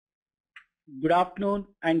Good afternoon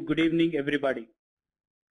and good evening, everybody.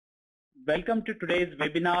 Welcome to today's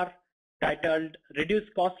webinar titled Reduce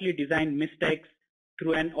Costly Design Mistakes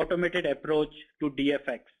Through an Automated Approach to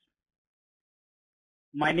DFX.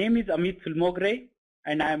 My name is Amit Sulmogre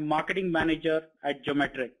and I am Marketing Manager at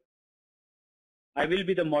Geometric. I will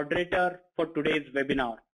be the moderator for today's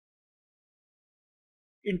webinar.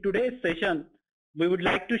 In today's session, we would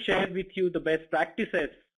like to share with you the best practices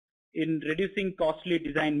in reducing costly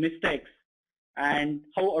design mistakes and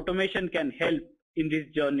how automation can help in this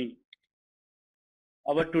journey.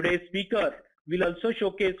 Our today's speaker will also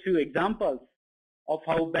showcase few examples of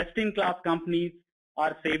how best-in-class companies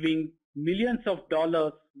are saving millions of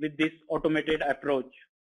dollars with this automated approach.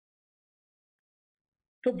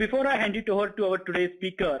 So before I hand it over to our today's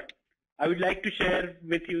speaker, I would like to share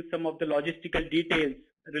with you some of the logistical details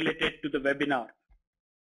related to the webinar.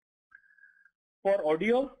 For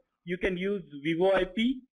audio, you can use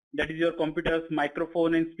VoIP, that is your computer's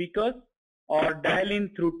microphone and speakers, or dial in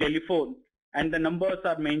through telephone, and the numbers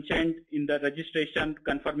are mentioned in the registration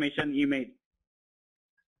confirmation email.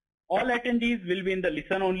 All attendees will be in the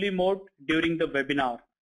listen-only mode during the webinar.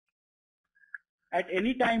 At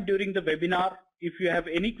any time during the webinar, if you have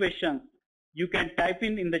any questions, you can type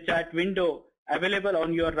in the chat window available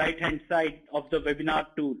on your right-hand side of the webinar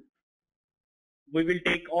tool. We will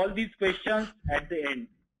take all these questions at the end.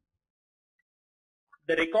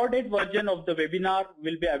 The recorded version of the webinar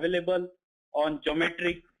will be available on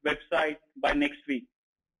Geometric website by next week.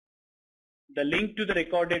 The link to the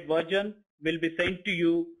recorded version will be sent to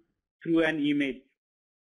you through an email.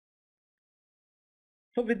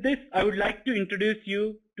 So with this, I would like to introduce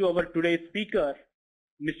you to our today's speaker,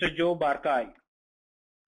 Mr. Joe Barkai.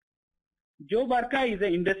 Joe Barkai is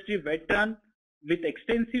an industry veteran with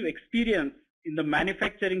extensive experience in the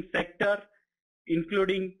manufacturing sector,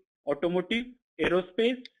 including automotive,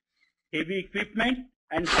 aerospace, heavy equipment,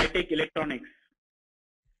 and high-tech electronics.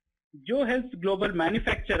 Joe helps global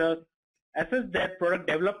manufacturers assess their product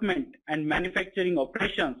development and manufacturing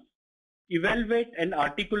operations, evaluate and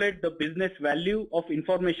articulate the business value of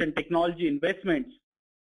information technology investments,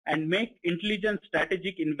 and make intelligent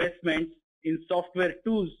strategic investments in software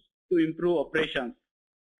tools to improve operations.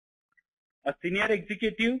 A senior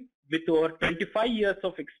executive with over 25 years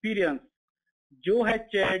of experience, Joe has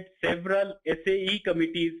chaired several SAE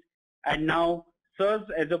committees and now serves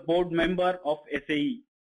as a board member of SAE.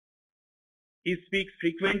 He speaks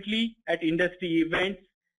frequently at industry events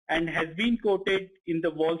and has been quoted in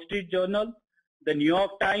the Wall Street Journal, the New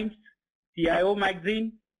York Times, CIO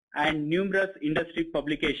magazine, and numerous industry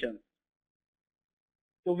publications.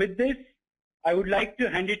 So with this, I would like to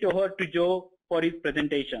hand it over to Joe for his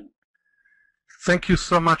presentation. Thank you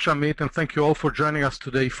so much, Amit, and thank you all for joining us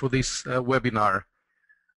today for this webinar.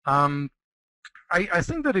 I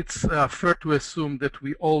think that it's fair to assume that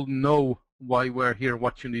we all know why we're here,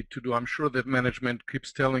 what you need to do. I'm sure that management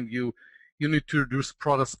keeps telling you, you need to reduce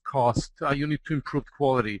product cost, you need to improve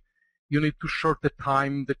quality, you need to short the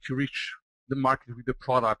time that you reach the market with the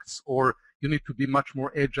products, or you need to be much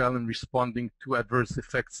more agile in responding to adverse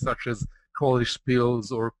effects such as quality spills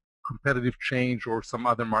or competitive change or some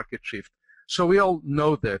other market shift. So we all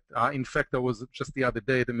know that. In fact, I was just the other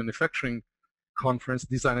day at a manufacturing conference,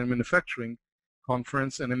 design and manufacturing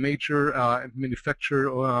conference, and a major manufacturer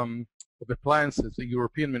of appliances, a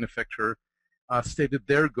European manufacturer, stated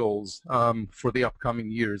their goals for the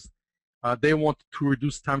upcoming years. They want to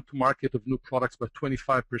reduce time to market of new products by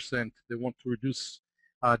 25%. They want to reduce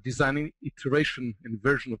design iteration and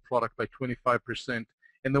version of product by 25%.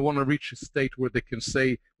 And they want to reach a state where they can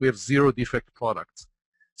say we have zero defect products.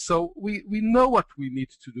 So we know what we need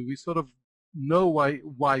to do. We sort of know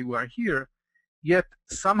why we are here, yet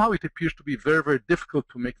somehow it appears to be very, very difficult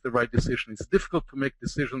to make the right decision. It's difficult to make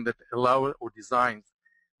decisions that allow or designs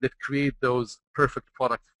that create those perfect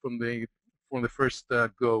products from the first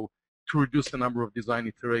go to reduce the number of design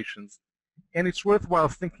iterations. And it's worthwhile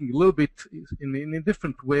thinking a little bit in a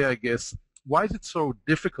different way, I guess. Why is it so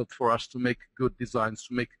difficult for us to make good designs,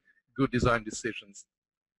 to make good design decisions?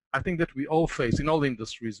 I think that we all face, in all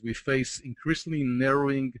industries, we face increasingly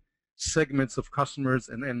narrowing segments of customers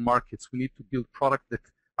and end markets. We need to build products that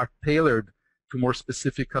are tailored to more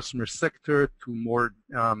specific customer sector, to more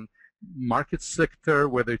market sector,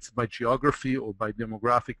 whether it's by geography or by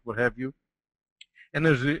demographic, what have you. And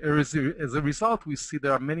as a result, we see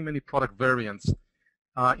there are many, many product variants.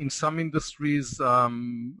 In some industries,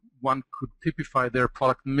 one could typify their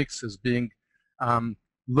product mix as being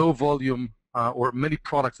low volume or many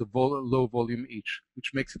products of low volume each,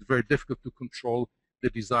 which makes it very difficult to control the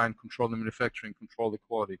design, control the manufacturing, control the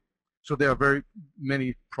quality. So there are very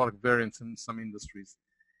many product variants in some industries.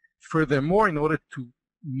 Furthermore, in order to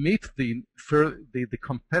meet the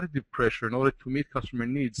competitive pressure, in order to meet customer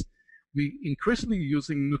needs, we increasingly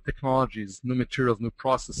using new technologies, new materials, new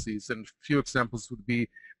processes, and a few examples would be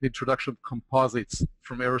the introduction of composites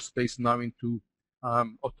from aerospace now into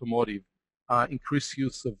automotive, increased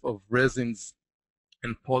use of resins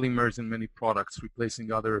and polymers in many products,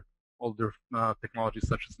 replacing other older technologies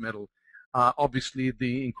such as metal. Obviously,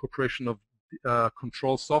 the incorporation of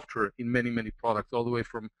control software in many, many products, all the way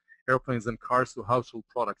from airplanes and cars to household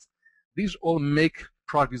products. These all make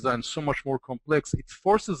product design so much more complex. It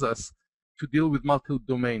forces us to deal with multiple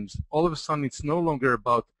domains. All of a sudden, it's no longer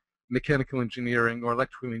about mechanical engineering or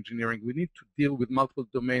electrical engineering. We need to deal with multiple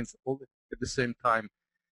domains all at the same time.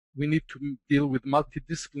 We need to deal with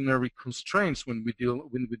multidisciplinary constraints when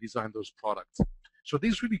we design those products. So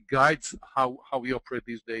this really guides how we operate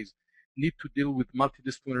these days. Need to deal with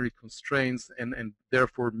multidisciplinary constraints and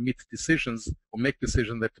therefore meet decisions or make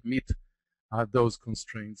decisions that meet those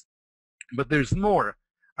constraints. But there's more.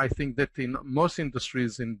 I think that in most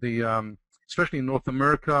industries, in the especially in North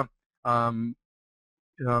America,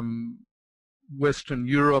 Western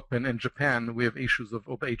Europe, and Japan, we have issues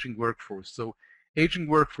of aging workforce. So aging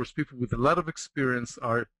workforce, people with a lot of experience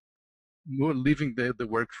are more leaving the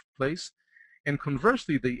workplace. And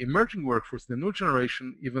conversely, the emerging workforce, the new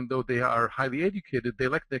generation, even though they are highly educated, they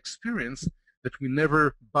lack the experience that we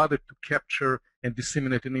never bothered to capture and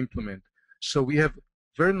disseminate and implement. So we have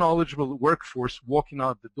very knowledgeable workforce walking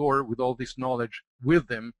out the door with all this knowledge with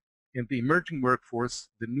them, and the emerging workforce,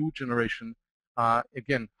 the new generation,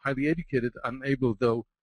 again, highly educated, unable, though,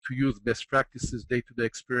 to use best practices, day-to-day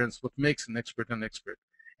experience, what makes an expert an expert.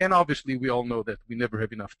 And obviously, we all know that we never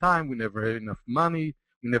have enough time, we never have enough money,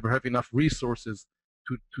 we never have enough resources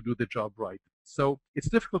to do the job right. So it's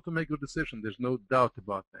difficult to make a decision. There's no doubt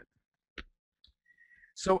about that.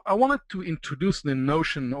 So I wanted to introduce the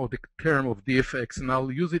notion or the term of DFX, and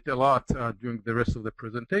I'll use it a lot during the rest of the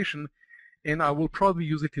presentation. And I will probably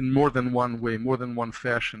use it in more than one way, more than one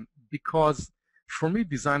fashion, because for me,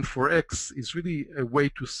 Design for X is really a way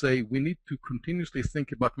to say we need to continuously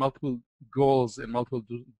think about multiple goals and multiple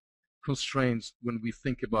constraints when we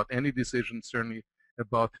think about any decision, certainly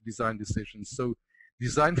about design decisions. So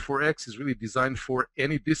Design for X is really designed for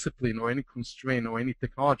any discipline or any constraint or any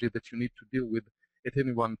technology that you need to deal with at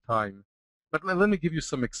any one time. But let me give you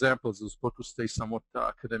some examples as opposed to stay somewhat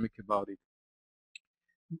academic about it.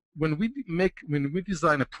 When we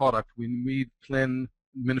design a product, when we plan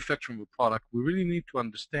manufacturing of a product, we really need to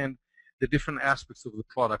understand the different aspects of the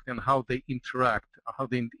product and how they interact, how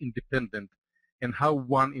they're independent, and how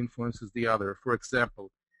one influences the other. For example,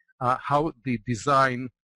 how the design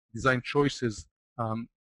choices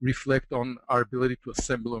reflect on our ability to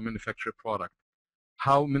assemble or manufacture a product,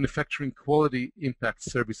 how manufacturing quality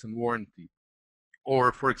impacts service and warranty,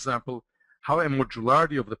 or, for example, how a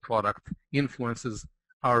modularity of the product influences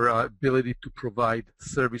our ability to provide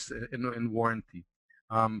service and warranty,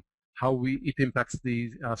 how it impacts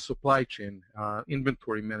the supply chain,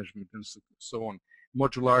 inventory management, and so on.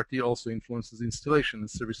 Modularity also influences installation and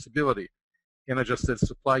serviceability. And I just said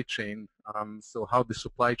supply chain, so how the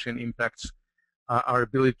supply chain impacts our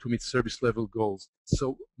ability to meet service level goals.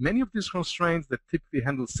 So many of these constraints that typically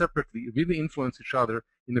handled separately really influence each other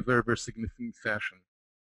in a very, very significant fashion.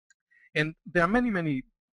 And there are many, many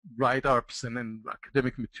write-ups and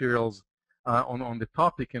academic materials on the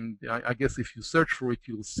topic, and I guess if you search for it,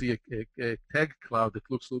 you'll see a tag cloud that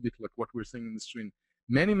looks a little bit like what we're seeing in the screen.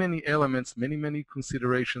 Many, many elements, many, many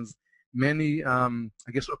considerations, many,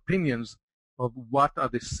 I guess, opinions of what are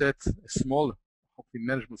the sets, a small, hopefully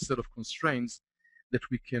manageable set of constraints that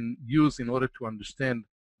we can use in order to understand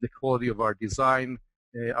the quality of our design,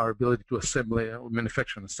 our ability to assemble or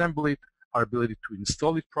manufacture and assemble it, our ability to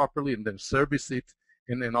install it properly and then service it,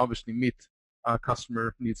 and then obviously meet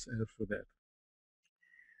customer needs for that.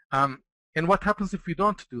 And what happens if we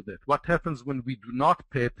don't do that? What happens when we do not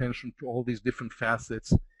pay attention to all these different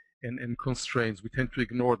facets and constraints? We tend to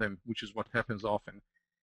ignore them, which is what happens often.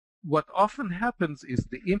 What often happens is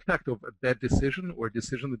the impact of a bad decision or a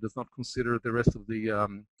decision that does not consider the rest of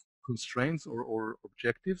the constraints or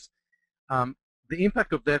objectives. The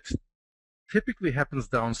impact of that typically happens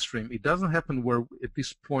downstream. It doesn't happen where at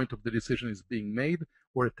this point of the decision is being made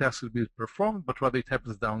or a task will be performed, but rather it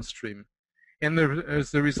happens downstream. And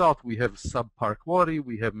as a result, we have subpar quality,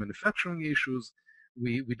 we have manufacturing issues,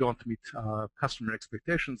 we don't meet customer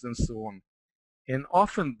expectations, and so on. And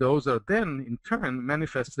often those are then, in turn,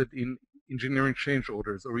 manifested in engineering change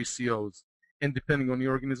orders or ECOs. And depending on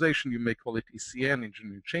your organization, you may call it ECN,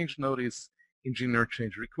 engineering change notice, engineer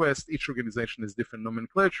change request. Each organization has different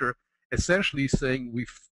nomenclature, essentially saying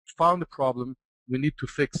we've found a problem, we need to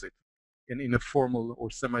fix it in a formal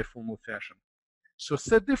or semi-formal fashion. So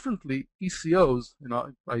said differently, ECOs,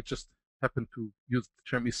 I just happen to use the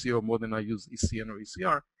term ECO more than I use ECN or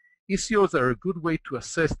ECR. ECOs are a good way to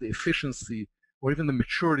assess the efficiency or even the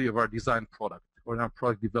maturity of our design product or our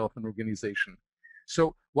product development organization.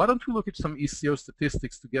 So why don't we look at some ECO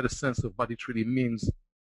statistics to get a sense of what it really means,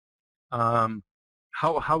 how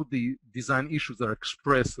the design issues are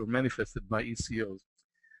expressed or manifested by ECOs.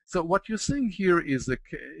 So what you're seeing here is a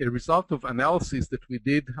result of analysis that we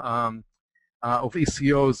did of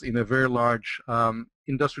ECOs in a very large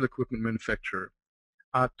industrial equipment manufacturer.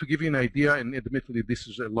 To give you an idea, and admittedly this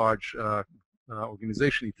is a large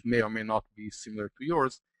organization, it may or may not be similar to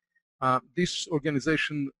yours. This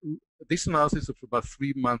organization, this analysis of about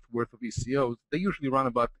 3 months worth of ECOs, they usually run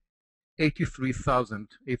about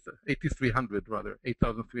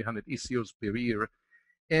 8,300 ECOs per year.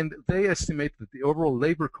 And they estimate that the overall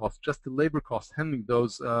labor cost, just the labor cost handling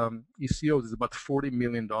those ECOs, is about $40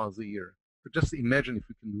 million a year. So just imagine if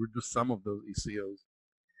we can reduce some of those ECOs.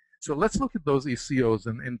 So let's look at those ECOs,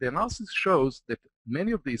 and the analysis shows that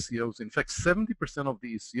many of the ECOs, in fact 70% of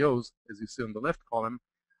the ECOs, as you see on the left column,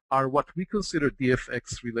 are what we consider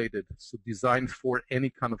DFX related, so designed for any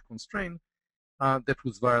kind of constraint that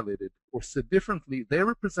was violated. Or said differently, they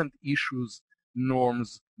represent issues,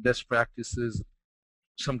 norms, best practices,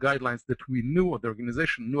 some guidelines that we knew or the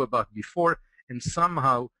organization knew about before and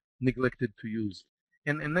somehow neglected to use.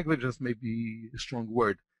 And negligence may be a strong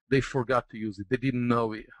word. They forgot to use it. They didn't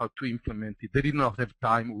know how to implement it. They did not have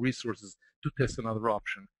time or resources to test another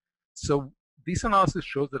option. So this analysis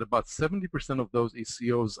shows that about 70% of those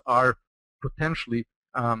ECOs are potentially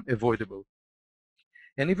avoidable.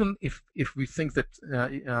 And even if we think that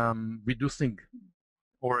reducing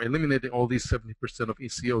or eliminating all these 70% of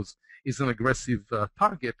ECOs is an aggressive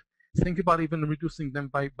target, think about even reducing them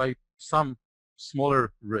by some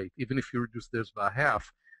smaller rate. Even if you reduce theirs by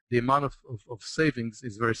half, the amount of savings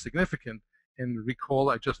is very significant. And recall,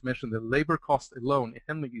 I just mentioned the labor cost alone in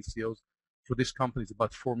handling ECOs for this company is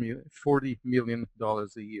about $40 million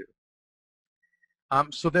a year.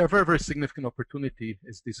 So they're a very, very significant opportunity,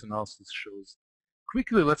 as this analysis shows.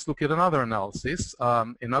 Quickly, let's look at another analysis.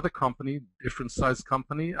 Another company, different size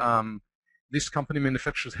company. This company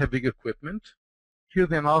manufactures heavy equipment. Here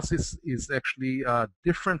the analysis is actually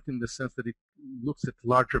different in the sense that it looks at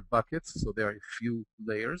larger buckets, so there are a few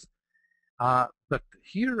layers. But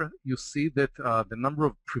here you see that the number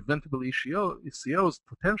of preventable ECOs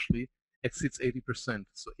potentially exceeds 80%.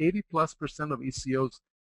 So 80+% of ECOs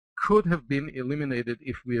could have been eliminated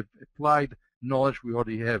if we have applied knowledge we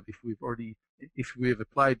already have, if we have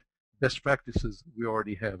applied best practices we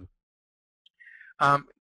already have.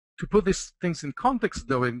 To put these things in context,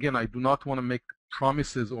 though, and again, I do not want to make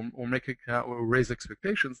promises or raise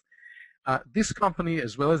expectations. This company,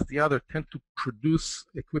 as well as the other, tend to produce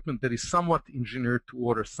equipment that is somewhat engineered to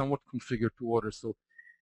order, somewhat configured to order. So,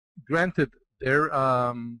 granted, their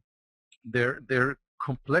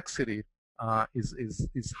complexity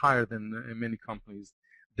is higher than many companies.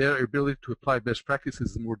 Their ability to apply best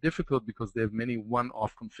practices is more difficult because they have many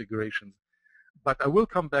one-off configurations. But I will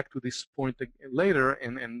come back to this point later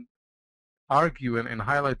and argue and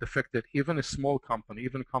highlight the fact that even a small company,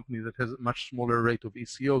 even a company that has a much smaller rate of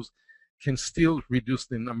ECOs, can still reduce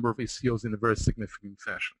the number of ECOs in a very significant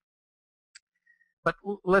fashion. But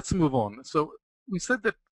let's move on. So we said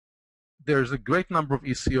that there's a great number of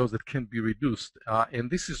ECOs that can be reduced, and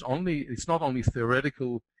this is it's not only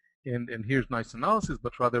theoretical and here's nice analysis,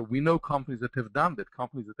 but rather we know companies that have done that,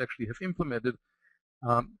 companies that actually have implemented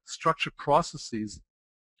structured processes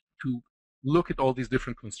to look at all these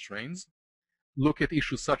different constraints, look at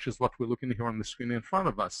issues such as what we're looking here on the screen in front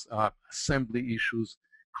of us, assembly issues,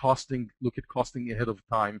 costing, look at costing ahead of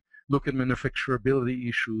time, look at manufacturability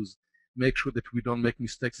issues, make sure that we don't make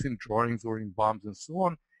mistakes in drawings or in BOMs and so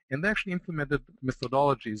on, and they actually implemented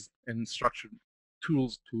methodologies and structured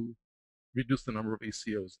tools to reduce the number of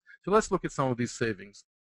ECOs. So let's look at some of these savings.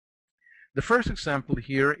 The first example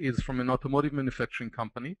here is from an automotive manufacturing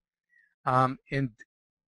company, and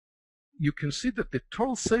you can see that the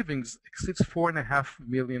total savings exceeds $4.5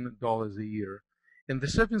 million a year. And the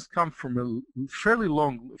savings come from a fairly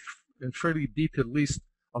long and fairly detailed list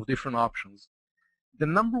of different options. The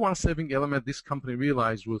number one saving element this company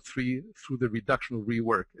realized was through the reduction of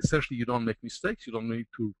rework. Essentially, you don't make mistakes. You don't need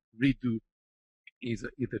to redo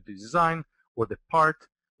either the design or the part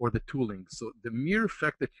or the tooling. So the mere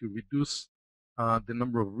fact that you reduce the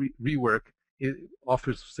number of rework, it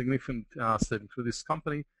offers significant savings for this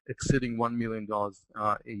company, exceeding $1 million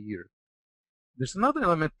a year. There's another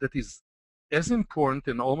element that is as important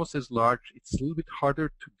and almost as large. It's a little bit harder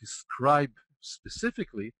to describe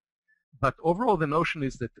specifically. But overall, the notion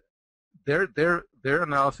is that their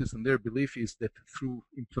analysis and their belief is that through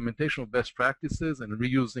implementation of best practices and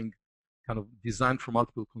reusing kind of design for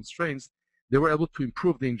multiple constraints, they were able to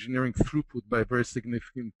improve the engineering throughput by a very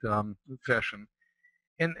significant fashion.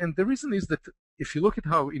 And the reason is that if you look at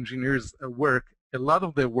how engineers work, a lot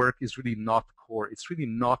of their work is really not core. It's really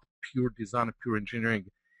not pure design or pure engineering.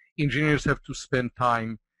 Engineers have to spend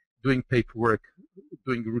time doing paperwork,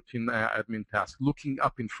 doing routine admin tasks, looking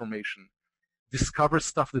up information, discover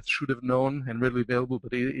stuff that should have known and readily available,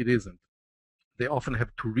 but it isn't. They often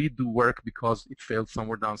have to redo work because it failed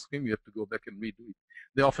somewhere downstream. You have to go back and redo it.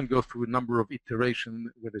 They often go through a number of iterations,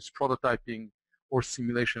 whether it's prototyping or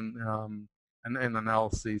simulation and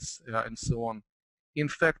analysis and so on. In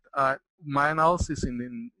fact, my analysis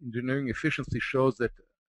in engineering efficiency shows that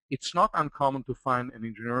it's not uncommon to find an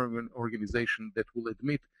engineering organization that will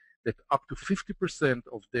admit that up to 50%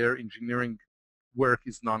 of their engineering work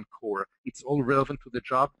is non-core. It's all relevant to the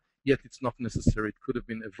job, yet it's not necessary. It could have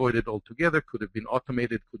been avoided altogether, could have been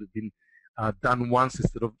automated, could have been done once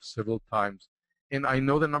instead of several times. And I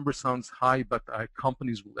know the number sounds high, but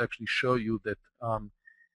companies will actually show you that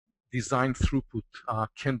design throughput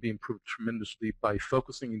can be improved tremendously by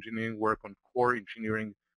focusing engineering work on core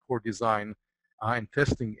engineering, core design, and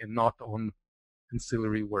testing, and not on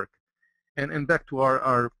ancillary work. And back to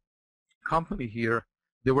our company here,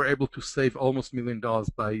 they were able to save almost $1 million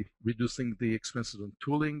by reducing the expenses on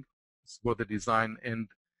tooling for the design and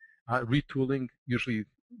retooling. Usually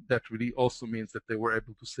that really also means that they were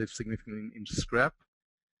able to save significantly in scrap.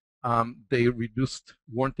 They reduced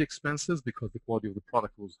warranty expenses because the quality of the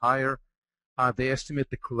product was higher. They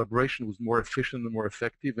estimate the collaboration was more efficient and more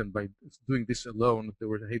effective, and by doing this alone, they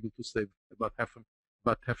were able to save about half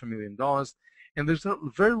 $500,000. And there's a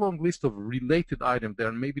very long list of related items. They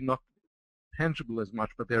are maybe not tangible as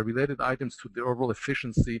much, but they are related items to the overall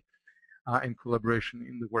efficiency and collaboration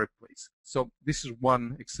in the workplace. So this is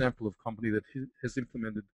one example of a company that has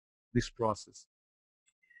implemented this process.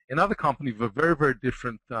 Another company with a very, very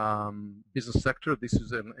different business sector, this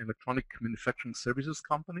is an electronic manufacturing services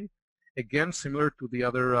company. Again, similar to the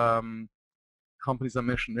other companies I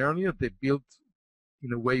mentioned earlier, they build,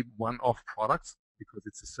 in a way, one-off products because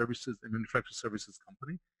it's a manufacturing services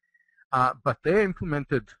company. But they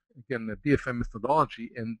implemented, again, the DFM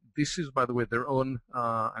methodology, and this is, by the way, their own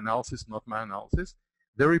analysis, not my analysis.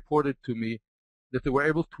 They reported to me that they were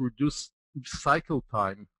able to reduce cycle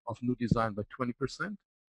time of new design by 20%.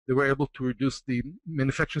 They were able to reduce the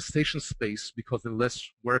manufacturing station space because of less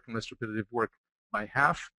work and less repetitive work by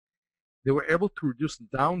half. They were able to reduce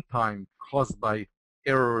downtime caused by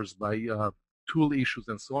errors, by tool issues,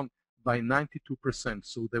 and so on, by 92%.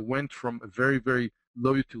 So they went from a very, very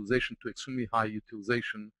low utilization to extremely high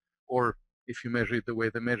utilization, or if you measure it the way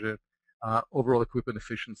they measure overall equipment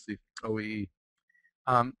efficiency, OEE.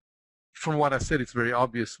 From what I said, it's very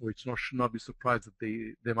obvious, or should not be surprised that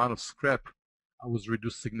the amount of scrap was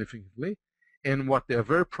reduced significantly. And what they are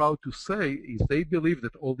very proud to say is they believe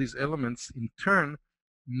that all these elements in turn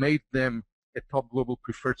made them a top global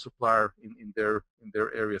preferred supplier in their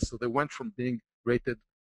area. So they went from being rated,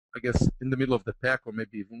 I guess, in the middle of the pack, or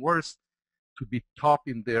maybe even worse, to be top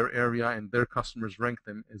in their area, and their customers rank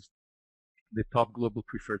them as the top global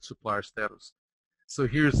preferred supplier status. So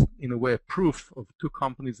here's, in a way, a proof of two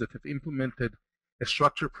companies that have implemented a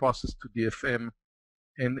structured process to DFM,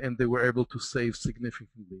 and they were able to save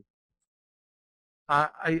significantly.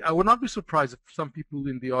 I would not be surprised if some people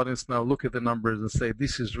in the audience now look at the numbers and say,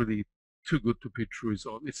 this is really too good to be true.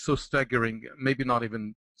 It's so staggering, maybe not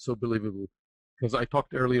even so believable. Because I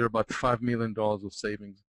talked earlier about $5 million of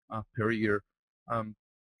savings per year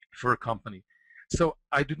for a company. So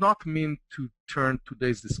I do not mean to turn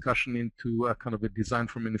today's discussion into a kind of a design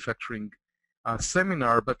for manufacturing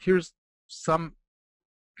seminar, but here's some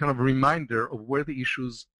kind of reminder of where the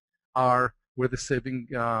issues are, where the saving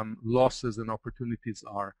losses and opportunities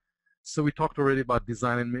are. So we talked already about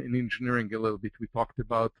design and engineering a little bit. We talked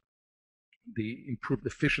about the improved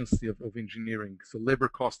efficiency of engineering. So labor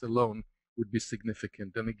cost alone would be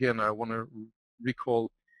significant. And again, I want to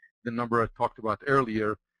recall the number I talked about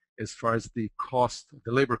earlier as far as the cost,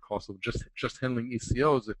 the labor cost of just handling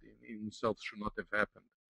ECOs that in themselves should not have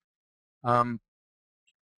happened.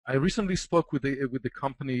 I recently spoke with the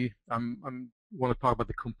company. I want to talk about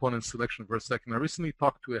the component selection for a second. I recently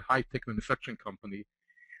talked to a high-tech manufacturing company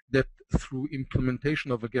that through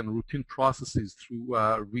implementation of, again, routine processes,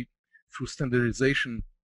 through standardization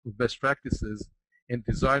of best practices and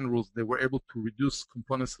design rules, they were able to reduce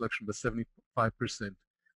component selection by 75%,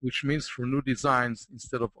 which means for new designs,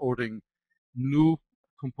 instead of ordering new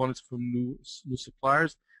components from new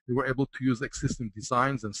suppliers, They were able to use existing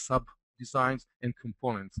designs and sub-designs and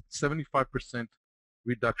components. 75%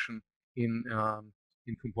 reduction in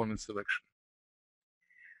component selection.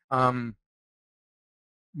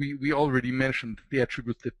 We already mentioned the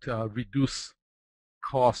attributes that reduce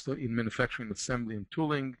cost in manufacturing, assembly, and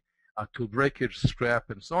tooling, tool breakage, scrap,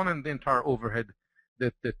 and so on, and the entire overhead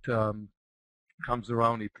that comes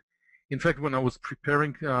around it. In fact, when I was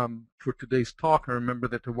preparing for today's talk, I remember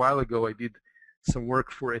that a while ago I did some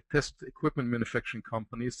work for a test equipment manufacturing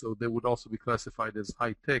company, so they would also be classified as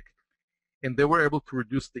high-tech, and they were able to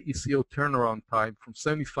reduce the ECO turnaround time from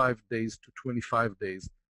 75 days to 25 days.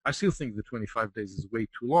 I still think the 25 days is way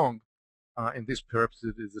too long, and this perhaps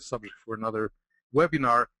is a subject for another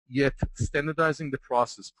webinar, yet standardizing the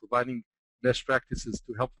process, providing best practices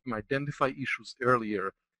to help them identify issues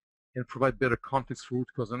earlier and provide better context for root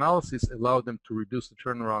cause analysis allowed them to reduce the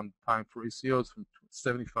turnaround time for ECOs from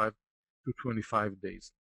 75 to 25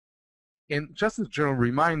 days. And just as a general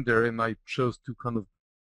reminder, and I chose to kind of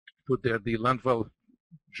put there the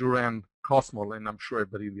Landval-Juran cost model, and I'm sure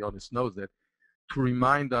everybody in the audience knows that, to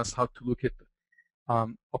remind us how to look at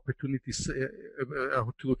opportunities,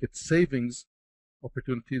 how to look at savings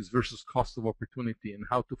opportunities versus cost of opportunity, and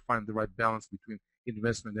how to find the right balance between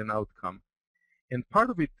investment and outcome. And part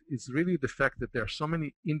of it is really the fact that there are so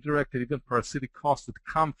many indirect and even parasitic costs that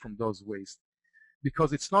come from those wastes,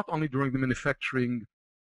 because it's not only during the manufacturing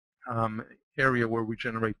area where we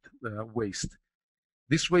generate waste.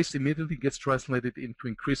 This waste immediately gets translated into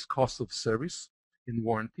increased cost of service in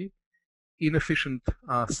warranty. Inefficient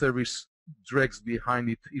service drags behind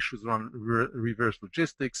it issues around reverse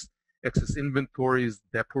logistics, excess inventories,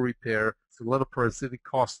 depot repair. So a lot of parasitic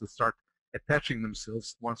costs that start attaching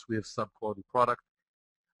themselves once we have sub-quality product.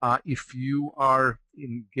 If you are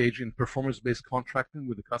engaged in performance-based contracting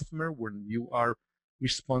with the customer, when you are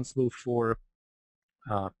responsible for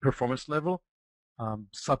performance level,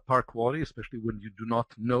 subpar quality, especially when you do not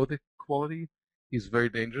know the quality, is very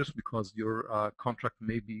dangerous because your contract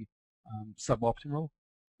may be suboptimal.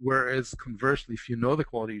 Whereas conversely, if you know the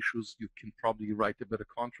quality issues, you can probably write a better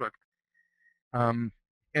contract.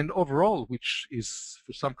 And overall, which is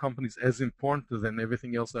for some companies as important than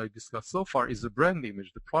everything else I discussed so far, is the brand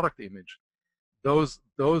image, the product image. Those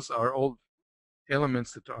are all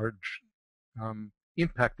elements that are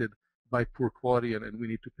impacted by poor quality, and we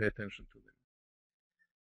need to pay attention to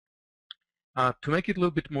them. To make it a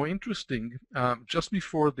little bit more interesting, just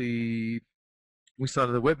before we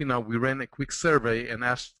started the webinar, we ran a quick survey and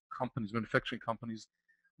asked companies, manufacturing companies,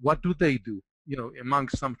 what do they do? You know, among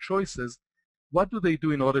some choices, what do they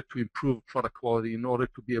do in order to improve product quality, in order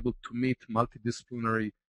to be able to meet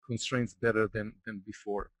multidisciplinary constraints better than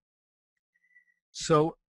before?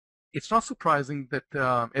 So it's not surprising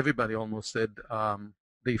that everybody almost said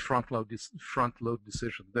they front load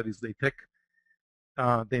decisions. That is,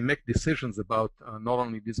 they make decisions about not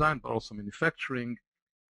only design but also manufacturing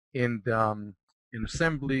and in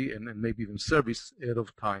assembly and maybe even service ahead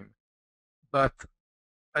of time. But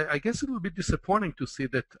I guess it will be disappointing to see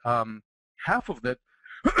that half of that,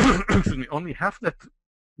 excuse me, only half that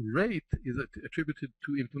rate is attributed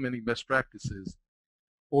to implementing best practices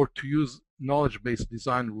or to use knowledge-based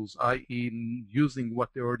design rules, i.e. using what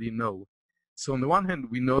they already know. So on the one hand,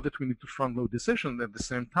 we know that we need to front-load decisions. At the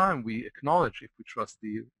same time, we acknowledge, if we trust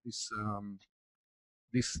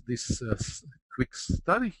this quick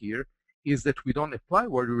study here, is that we don't apply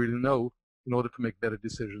what we really know in order to make better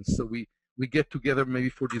decisions. So we get together maybe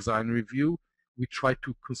for design review. We try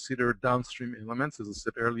to consider downstream elements. As I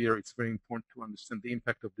said earlier, it's very important to understand the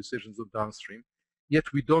impact of decisions on downstream.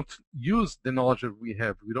 Yet we don't use the knowledge that we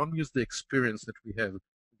have. We don't use the experience that we have,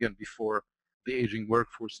 again, before the aging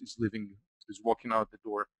workforce is walking out the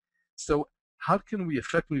door. So how can we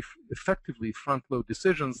effectively front-load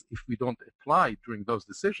decisions if we don't apply during those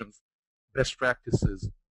decisions best practices,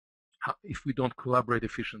 if we don't collaborate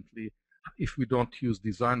efficiently, if we don't use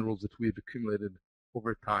design rules that we've accumulated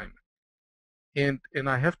over time? And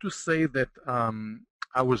I have to say that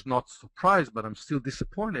I was not surprised, but I'm still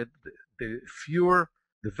disappointed. The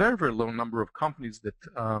very, very low number of companies that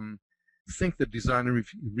think that design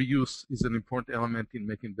reuse is an important element in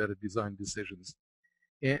making better design decisions.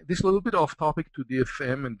 And this is a little bit off topic to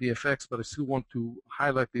DFM and DFX, but I still want to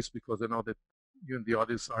highlight this because I know that you and the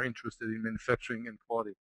audience are interested in manufacturing and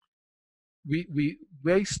quality. We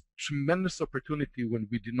waste tremendous opportunity when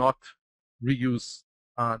we do not reuse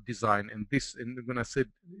design. And when I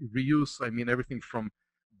said reuse, I mean everything from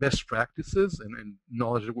best practices and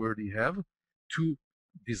knowledge that we already have to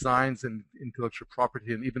designs and intellectual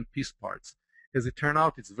property and even piece parts. As it turned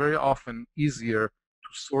out, it's very often easier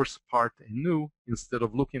to source part anew instead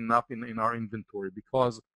of looking up in our inventory,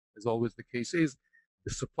 because as always the case is,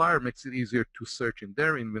 the supplier makes it easier to search in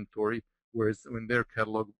their inventory, whereas in their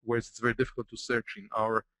catalog, whereas it's very difficult to search in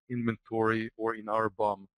our inventory or in our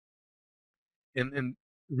BOM. And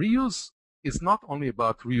reuse is not only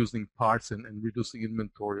about reusing parts and reducing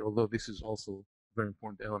inventory, although this is also a very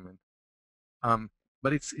important element.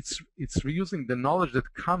 But it's reusing the knowledge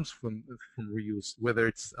that comes from reuse, whether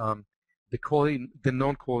it's the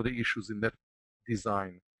known quality issues in that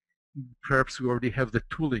design. Perhaps we already have the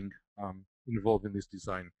tooling involved in this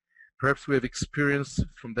design. Perhaps we have experience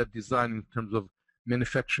from that design in terms of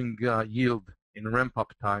manufacturing yield and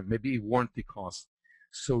ramp-up time, maybe warranty costs.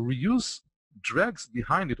 So reuse drags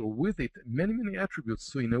behind it or with it many, many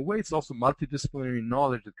attributes. So in a way, it's also multidisciplinary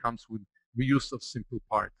knowledge that comes with reuse of simple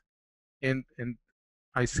part. And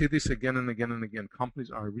I see this again and again and again. Companies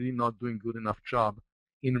are really not doing good enough job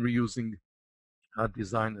in reusing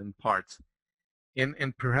design and parts.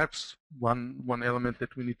 And perhaps one element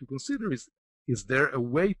that we need to consider is there a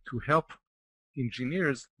way to help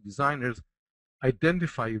engineers, designers,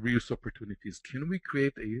 identify reuse opportunities? Can we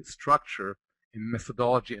create a structure, a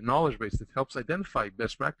methodology, a knowledge base that helps identify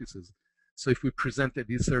best practices? So if we present a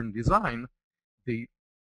certain design, the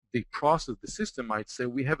process, the system might say,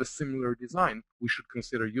 we have a similar design, we should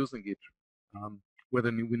consider using it.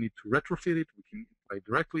 Whether we need to retrofit it, we can apply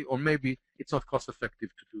directly, or maybe it's not cost effective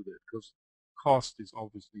to do that, because cost is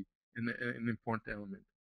obviously an important element.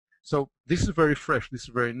 So this is very fresh, this is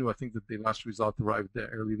very new. I think that the last result arrived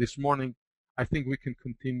there early this morning. I think we can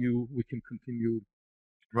continue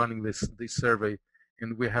running this survey,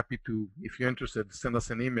 and we're happy to, if you're interested, send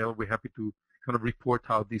us an email. We're happy to kind of report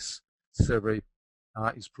how this survey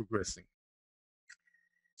is progressing.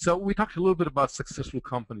 So we talked a little bit about successful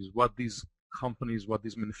companies, what these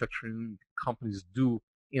manufacturing companies do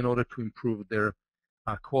in order to improve their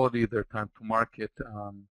quality, their time to market,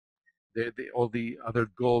 all the other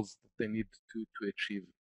goals that they need to achieve.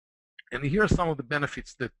 And here are some of the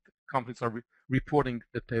benefits that companies are reporting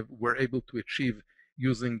that they were able to achieve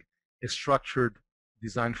using a structured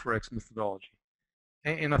design for X methodology.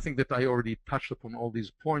 And I think that I already touched upon all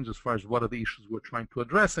these points as far as what are the issues we're trying to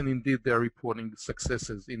address, and indeed they're reporting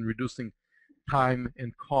successes in reducing time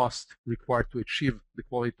and cost required to achieve the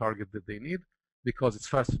quality target that they need, because it's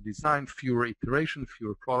faster design, fewer iterations,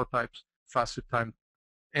 fewer prototypes, faster time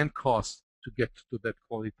and cost to get to that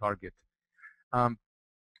quality target.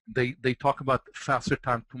 They talk about faster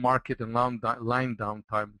time to market and line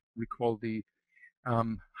downtime. Recall the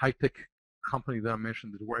high-tech company that I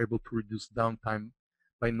mentioned that were able to reduce downtime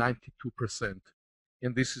by 92%.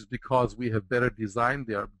 And this is because we have better design.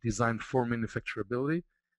 They are designed for manufacturability.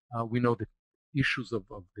 We know the issues of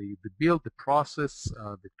the build, the process,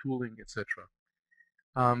 the tooling, etc.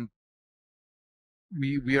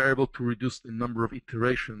 We are able to reduce the number of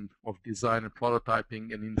iterations of design and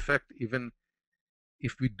prototyping, and in fact, even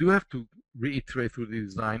if we do have to reiterate through the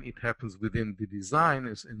design, it happens within the design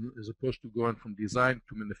as opposed to going from design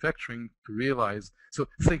to manufacturing to realize, so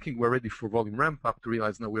thinking we're ready for volume ramp up to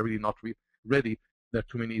realize, no, we're really not ready, there are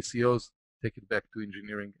too many ECOs, take it back to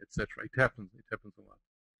engineering, etc. It happens a lot.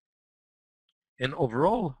 And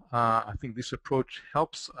overall, I think this approach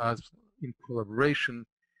helps us in collaboration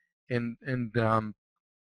and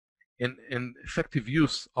effective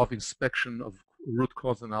use of inspection, of root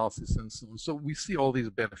cause analysis, and so on. So we see all these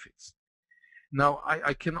benefits. Now,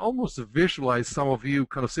 I can almost visualize some of you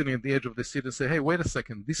kind of sitting at the edge of the seat and say, hey, wait a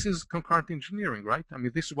second, this is concurrent engineering, right? I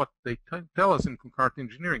mean, this is what they tell us in concurrent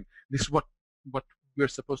engineering. This is what we're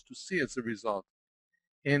supposed to see as a result.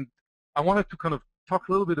 And I wanted to kind of talk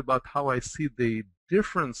a little bit about how I see the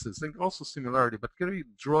differences and also similarity, but can we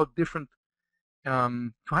draw different,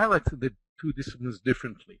 to highlight the two disciplines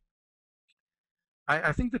differently.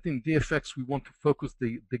 I think that in DFX we want to focus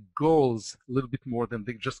the goals a little bit more than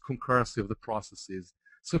just concurrency of the processes.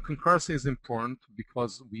 So concurrency is important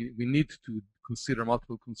because we need to consider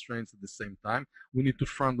multiple constraints at the same time. We need to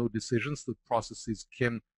front load decisions so processes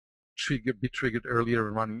can be triggered earlier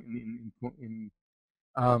and run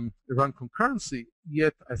concurrency.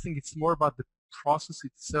 Yet I think it's more about the process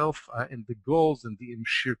itself and the goals and the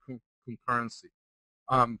sheer concurrency.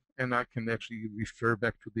 And I can actually refer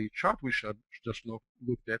back to the chart we just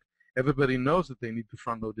looked at. Everybody knows that they need to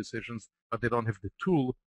front load decisions, but they don't have the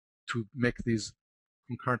tool to make these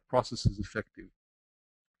concurrent processes effective.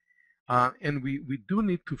 And we do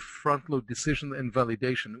need to front load decision and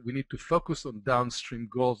validation. We need to focus on downstream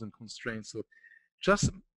goals and constraints. So just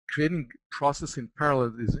creating process in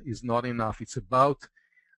parallel is not enough. It's about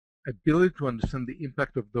ability to understand the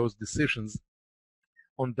impact of those decisions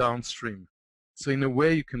on downstream. So in a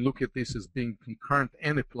way, you can look at this as being concurrent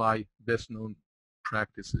and apply best known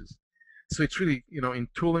practices. So it's really, in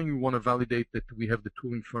tooling, we want to validate that we have the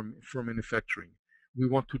tooling for manufacturing. We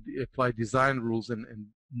want to apply design rules and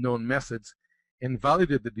known methods and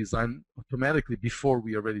validate the design automatically before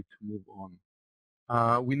we are ready to move on.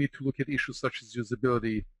 We need to look at issues such as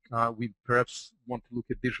usability. We perhaps want to look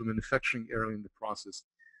at digital manufacturing early in the process.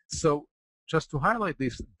 So just to highlight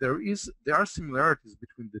this, there are similarities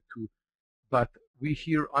between the two, but we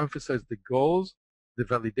here emphasize the goals, the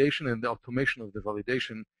validation, and the automation of the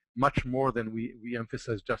validation much more than we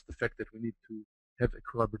emphasize just the fact that we need to have a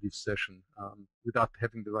collaborative session without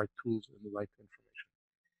having the right tools and the right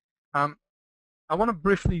information. I want to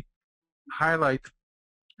briefly highlight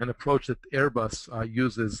an approach that Airbus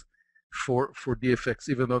uses for DFX,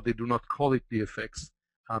 even though they do not call it DFX,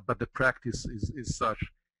 but the practice is such.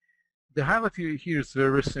 The highlight here is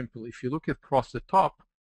very, very simple. If you look across the top,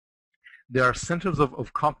 there are centers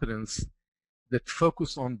of competence that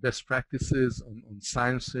focus on best practices, on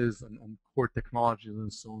sciences, on core technologies,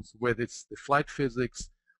 and so on. So whether it's the flight physics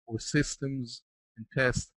or systems and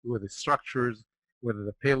tests, whether it's structures, whether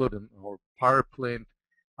the payload or power plant,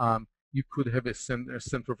 you could have a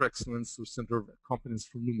center of excellence or center of competence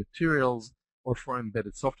for new materials or for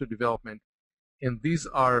embedded software development. And these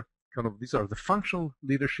are the functional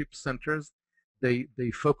leadership centers. They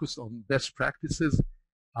focus on best practices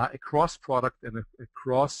across product and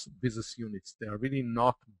across business units. They are really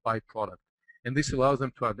not by product. And this allows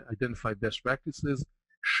them to identify best practices,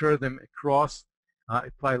 share them across,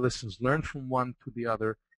 apply lessons learned from one to the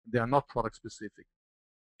other. They are not product specific.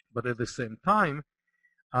 But at the same time,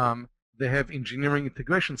 they have engineering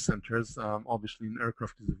integration centers. Obviously, an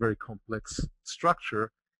aircraft is a very complex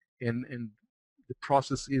structure, and the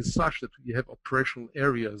process is such that you have operational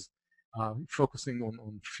areas focusing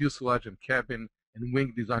on fuselage and cabin, and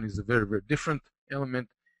wing design is a very, very different element.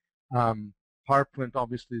 Power plant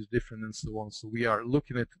obviously is different, and so on. So we are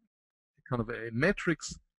looking at kind of a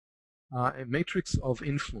matrix of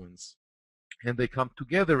influence, and they come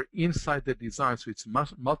together inside the design. So it's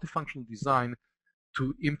multifunctional design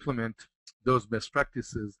to implement those best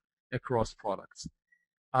practices across products.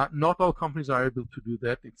 Not all companies are able to do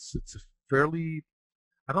that. It's a fairly,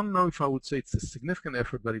 I don't know if I would say it's a significant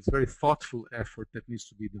effort, but it's a very thoughtful effort that needs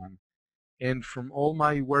to be done. And from all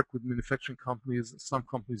my work with manufacturing companies, some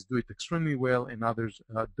companies do it extremely well and others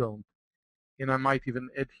don't. And I might even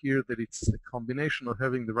add here that it's a combination of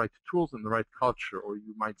having the right tools and the right culture, or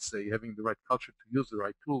you might say having the right culture to use the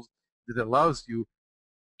right tools that allows you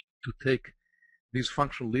to take these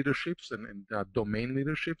functional leaderships and domain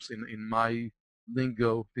leaderships. In my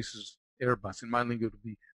lingo, this is Airbus. In my lingo, to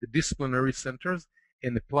be the disciplinary centers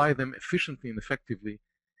and apply them efficiently and effectively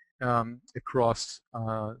across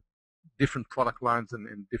different product lines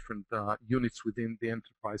and different units within the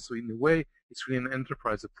enterprise. So in a way, it's really an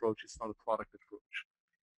enterprise approach. It's not a product approach.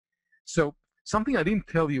 So something I didn't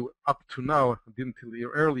tell you up to now, I didn't tell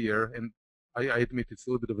you earlier, and I admit it's a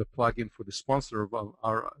little bit of a plug-in for the sponsor of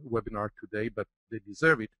our webinar today, but they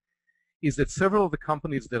deserve it, is that several of the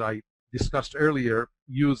companies that I discussed earlier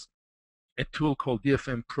use a tool called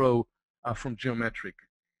DFM Pro from Geometric.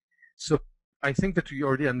 So I think that you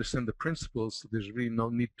already understand the principles, so there's really no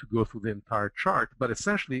need to go through the entire chart. But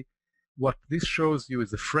essentially, what this shows you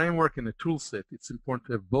is a framework and a tool set. It's important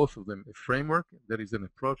to have both of them, a framework that is an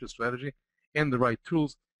approach, a strategy, and the right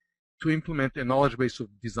tools to implement a knowledge base of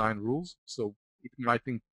design rules. So it might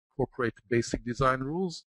incorporate basic design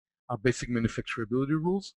rules, basic manufacturability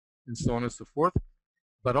rules, and so on and so forth.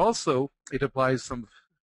 But also, it applies some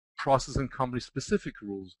process and company-specific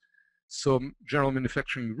rules. So general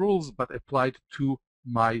manufacturing rules, but applied to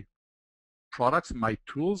my products, my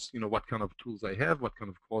tools, what kind of tools I have, what kind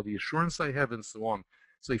of quality assurance I have, and so on.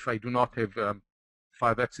 So if I do not have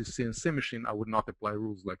 5-axis CNC machine, I would not apply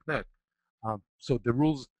rules like that. So the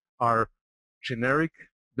rules are generic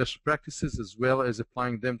best practices as well as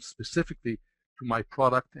applying them specifically to my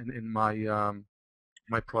product and in my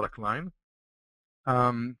my product line.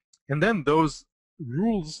 And then those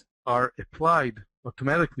rules are applied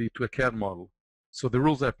automatically to a CAD model. So the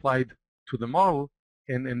rules are applied to the model,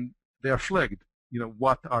 and they are flagged.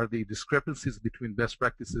 What are the discrepancies between best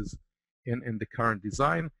practices and the current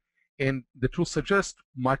design? And the tool suggests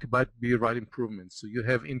might be right improvements. So you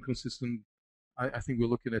have inconsistent, I think we're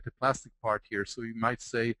looking at the plastic part here. So you might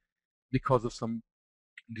say, because of some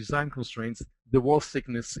design constraints, the wall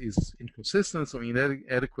thickness is inconsistent, so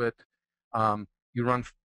inadequate. You run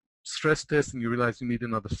stress tests and you realize you need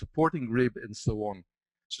another supporting rib and so on.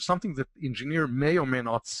 So something that the engineer may or may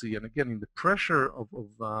not see. And again, in the pressure of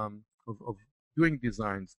doing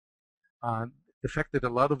designs, the fact that a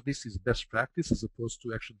lot of this is best practice as opposed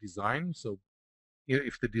to actual design. So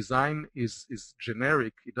if the design is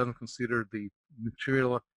generic, it doesn't consider the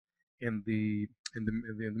material and the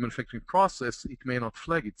manufacturing process, it may not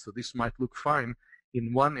flag it. So this might look fine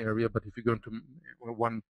in one area, but if you go into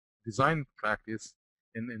one design practice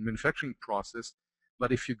and manufacturing process,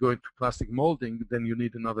 but if you go into plastic molding, then you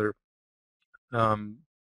need another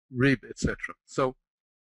rib, etc. So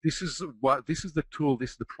this is the tool,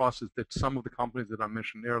 this is the process that some of the companies that I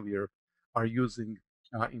mentioned earlier are using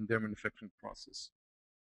in their manufacturing process.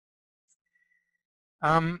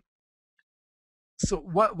 So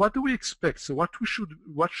what do we expect? So what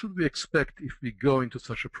should we expect if we go into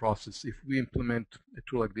such a process? If we implement a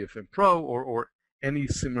tool like the FM Pro or any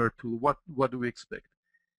similar tool, what do we expect?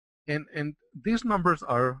 And these numbers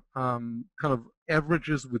are kind of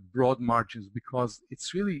averages with broad margins, because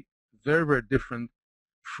it's really very, very different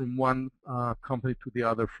from one company to the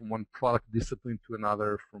other, from one product discipline to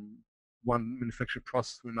another, from one manufacturing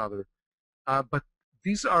process to another. But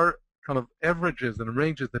these are kind of averages and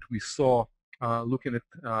ranges that we saw looking at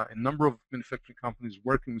a number of manufacturing companies,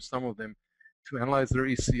 working with some of them to analyze their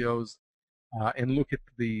ECOs and look at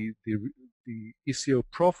the ECO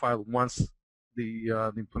profile once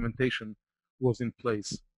the implementation was in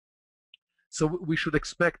place. So we should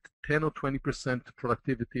expect 10 or 20%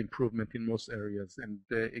 productivity improvement in most areas. And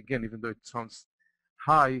again, even though it sounds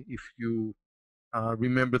high, if you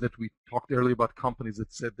remember that we talked earlier about companies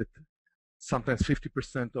that said that sometimes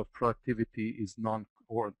 50% of productivity is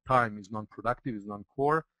time is non-productive, is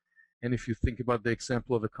non-core. And if you think about the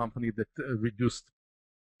example of a company that reduced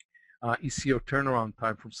ECO turnaround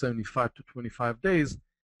time from 75 to 25 days,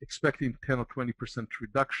 expecting 10 or 20%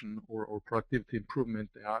 reduction or productivity improvement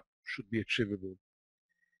should be achievable.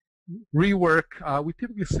 Rework, we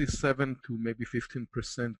typically see 7 to maybe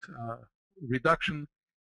 15% reduction.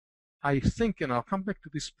 I think, and I'll come back to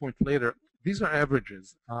this point later, these are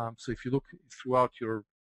averages. So if you look throughout your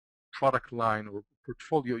product line or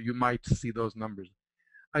portfolio, you might see those numbers.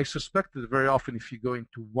 I suspect that very often if you go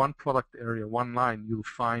into one product area, one line, you'll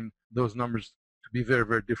find those numbers to be very,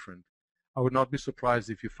 very different. I would not be surprised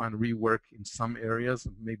if you find rework in some areas,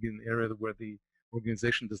 maybe in an area where the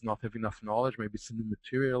organization does not have enough knowledge, maybe it's a new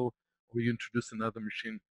material, or you introduce another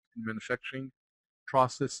machine in manufacturing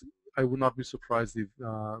process. I would not be surprised if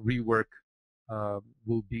rework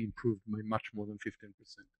will be improved by much more than 15%.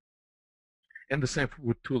 And the same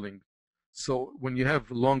with tooling. So when you have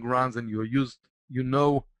long runs and you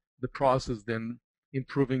know the process, then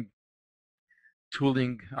improving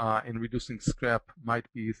tooling and reducing scrap might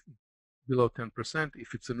be below 10%.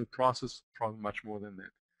 If it's a new process, probably much more than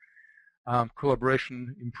that.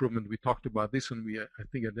 Collaboration improvement, we talked about this, and we, I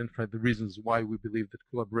think, identified the reasons why we believe that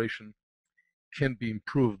collaboration can be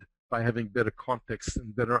improved by having better context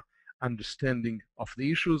and better understanding of the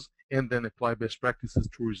issues, and then apply best practices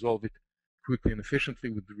to resolve it quickly and efficiently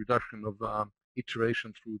with the reduction of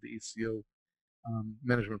iteration through the ECO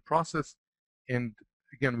management process. And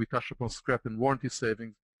again, we touched upon scrap and warranty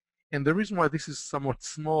savings. And the reason why this is somewhat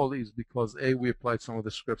small is because A, we applied some of the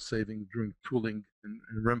scrap savings during tooling and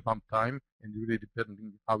ramp-up time, and really depending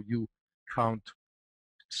on how you count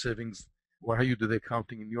savings or how you do the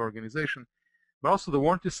accounting in your organization. But also the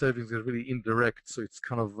warranty savings are really indirect, so it's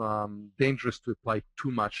kind of dangerous to apply too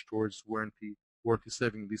much towards warranty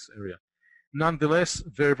saving in this area. Nonetheless,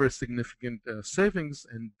 very, very significant savings,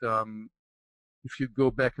 and if you go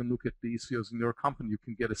back and look at the ECOs in your company, you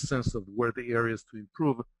can get a sense of where the areas to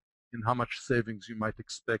improve and how much savings you might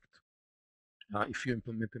expect if you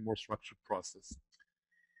implement a more structured process.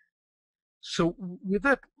 So with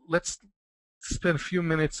that, let's spend a few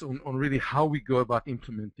minutes on really how we go about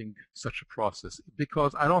implementing such a process,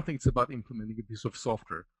 because I don't think it's about implementing a piece of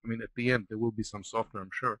software. I mean, at the end, there will be some software, I'm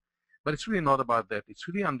sure, but it's really not about that. It's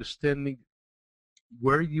really understanding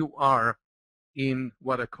where you are in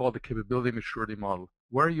what I call the capability maturity model,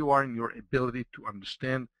 where you are in your ability to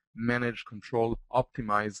understand, manage, control,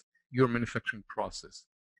 optimize your manufacturing process,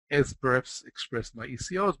 as perhaps expressed by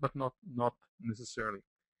ECOs, but not necessarily.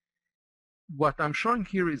 What I'm showing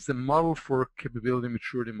here is the model for capability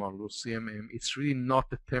maturity model, or CMM. It's really not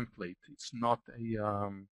a template. It's not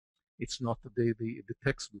the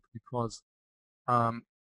textbook, because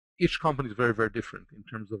each company is very, very different in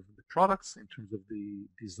terms of the products, in terms of the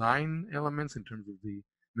design elements, in terms of the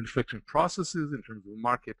manufacturing processes, in terms of the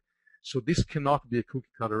market. So this cannot be a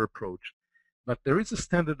cookie-cutter approach. But there is a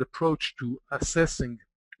standard approach to assessing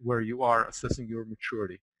where you are, assessing your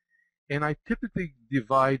maturity. And I typically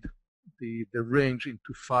divide the range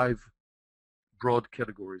into 5 broad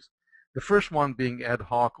categories. The first one being ad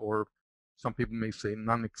hoc, or some people may say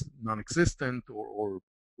non-existent, or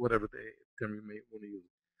whatever the term you may want to use.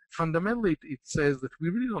 fundamentally, it says that we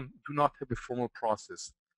really do not have a formal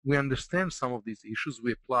process. We understand some of these issues.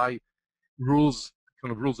 We apply rules,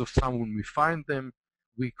 kind of rules of thumb when we find them.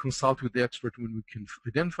 We consult with the expert when we can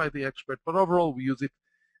identify the expert. But overall, we use it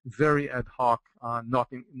very ad hoc, not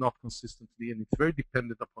consistently, and it's very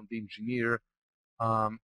dependent upon the engineer,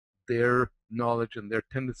 their knowledge and their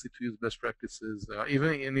tendency to use best practices,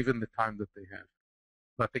 even the time that they have.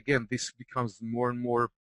 But again, this becomes more and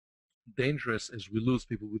more dangerous as we lose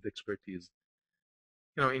people with expertise.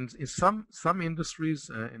 In some industries,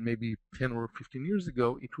 and maybe 10 or 15 years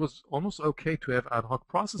ago, it was almost okay to have ad hoc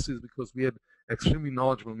processes because we had extremely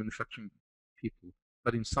knowledgeable manufacturing people.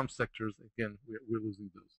 But in some sectors, again, we're losing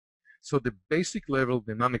those. So the basic level,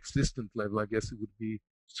 the non-existent level, I guess it would be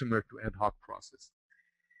similar to ad hoc process.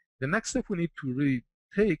 The next step we need to really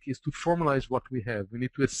take is to formalize what we have. We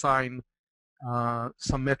need to assign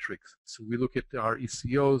some metrics. So we look at our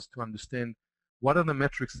ECOs to understand what are the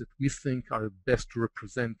metrics that we think are best to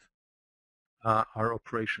represent our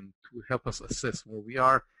operation, to help us assess where we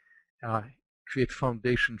are, create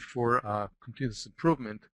foundation for continuous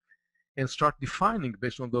improvement, and start defining,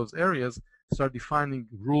 based on those areas, start defining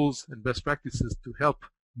rules and best practices to help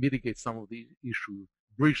mitigate some of the issues,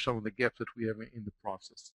 bridge some of the gaps that we have in the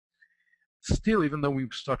process. Still, even though we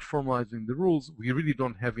start formalizing the rules, we really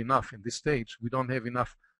don't have enough in this stage. We don't have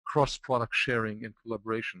enough cross-product sharing and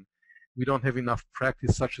collaboration. We don't have enough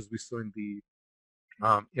practice, such as we saw in the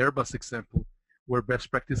Airbus example, where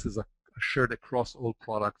best practices are shared across all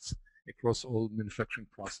products, across all manufacturing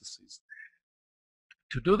processes.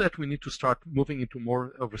 To do that, we need to start moving into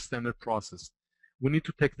more of a standard process. We need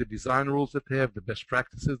to take the design rules that they have, the best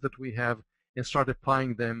practices that we have, and start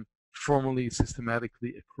applying them formally,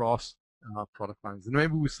 systematically across product lines. And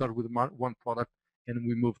maybe we start with one product and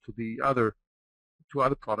we move to the other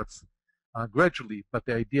products gradually. But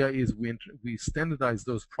the idea is we standardize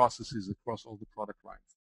those processes across all the product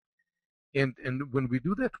lines. And when we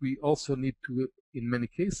do that, we also need to, in many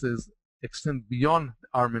cases, extend beyond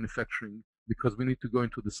our manufacturing, because we need to go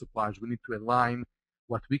into the suppliers. We need to align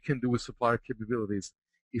what we can do with supplier capabilities.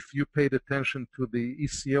 If you paid attention to the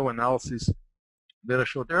ECO analysis that I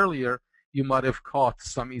showed earlier, you might have caught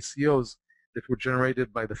some ECOs that were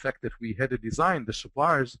generated by the fact that we had a design the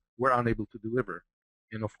suppliers were unable to deliver.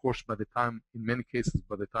 And of course, by the time, in many cases,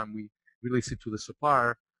 by the time we release it to the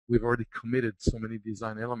supplier, we've already committed so many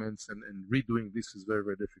design elements, and redoing this is very,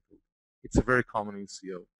 very difficult. It's a very common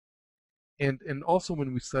ECO. And also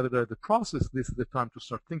when we started the process, this is the time to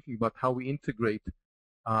start thinking about how we integrate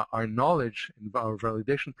our knowledge and our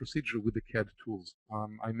validation procedure with the CAD tools.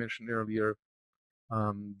 I mentioned earlier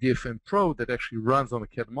DFM Pro that actually runs on a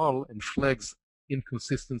CAD model and flags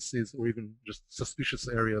inconsistencies or even just suspicious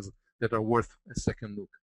areas that are worth a second look.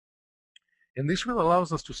 And this will allow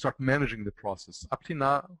us to start managing the process. Up to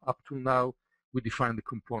now, we define the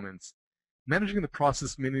components. Managing the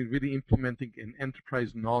process meaning really implementing an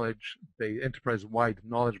enterprise-wide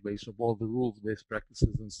knowledge base of all the rules, best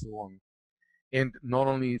practices, and so on. And not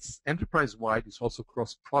only it's enterprise-wide, it's also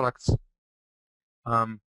cross products,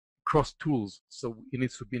 cross tools. So it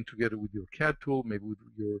needs to be integrated with your CAD tool, maybe with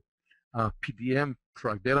your PDM,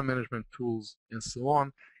 product data management tools, and so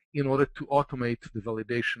on, in order to automate the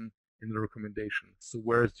validation and the recommendation. So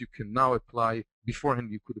whereas you can now apply,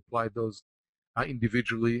 beforehand you could apply those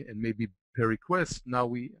individually and maybe per request, now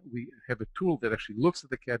we have a tool that actually looks at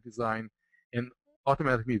the CAD design and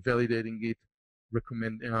automatically validating it,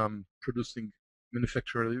 producing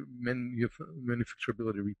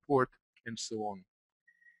manufacturability report, and so on.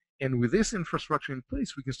 And with this infrastructure in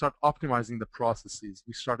place, we can start optimizing the processes.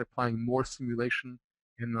 We start applying more simulation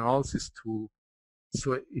and analysis tool,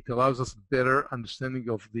 so it allows us better understanding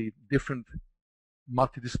of the different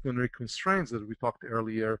multidisciplinary constraints that we talked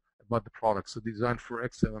earlier about the product. So design for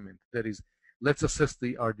X element, that is, let's assess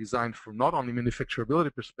our design from not only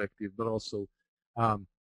manufacturability perspective, but also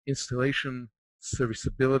installation,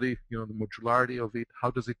 serviceability, the modularity of it.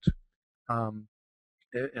 How does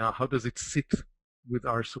it sit with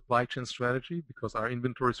our supply chain strategy? Because our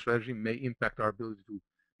inventory strategy may impact our ability to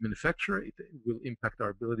manufacture. It will impact our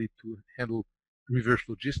ability to handle reverse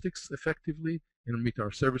logistics effectively and meet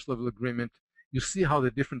our service level agreement. You see how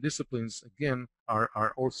the different disciplines, again,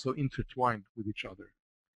 are also intertwined with each other.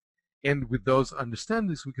 And with those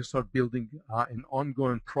understandings, we can start building an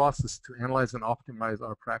ongoing process to analyze and optimize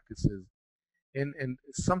our practices. And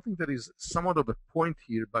something that is somewhat of a point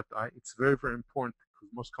here, but it's very, very important, because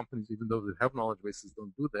most companies, even though they have knowledge bases,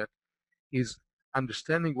 don't do that, is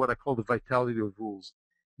understanding what I call the vitality of rules.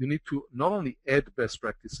 You need to not only add best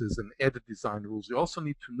practices and add design rules, you also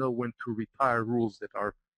need to know when to retire rules that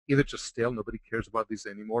are either just stale, nobody cares about this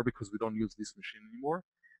anymore because we don't use this machine anymore,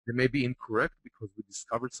 They may be incorrect because we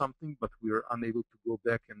discovered something, but we are unable to go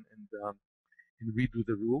back and redo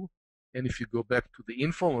the rule. And if you go back to the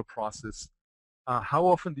informal process, how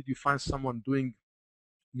often did you find someone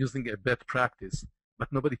using a bad practice,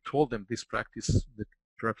 but nobody told them this practice that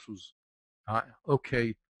perhaps was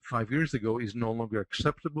okay 5 years ago is no longer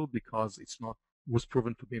acceptable because was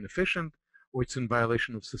proven to be inefficient, or it's in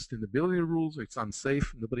violation of sustainability rules, or it's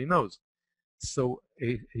unsafe? Nobody knows. So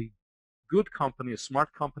a good company, a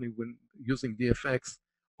smart company, when using DFX,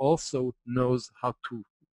 also knows how to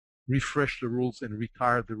refresh the rules and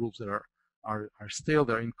retire the rules that are stale,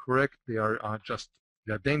 they're incorrect, they're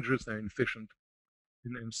dangerous, they're inefficient,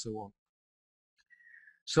 and so on.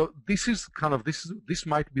 So this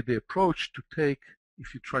might be the approach to take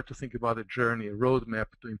if you try to think about a journey, a roadmap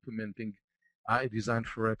to implementing a design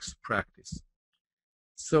for X practice.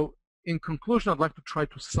 So in conclusion, I'd like to try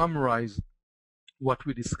to summarize what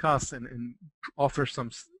we discussed and offer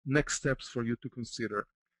some next steps for you to consider.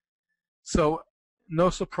 So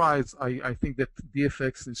no surprise, I think that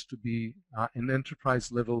DFX needs to be an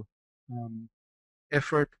enterprise level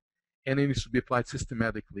effort, and it needs to be applied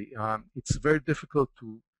systematically. It's very difficult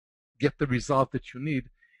to get the result that you need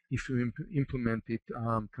if you implement it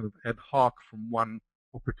kind of ad hoc from one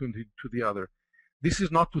opportunity to the other. This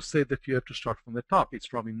is not to say that you have to start from the top. It's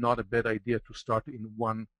probably not a bad idea to start in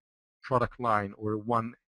one product line or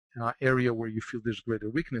one area where you feel there's greater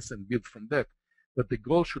weakness and build from that. But the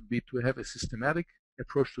goal should be to have a systematic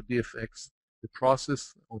approach to DFX, the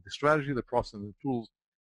process or the strategy, the process and the tools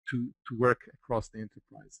to work across the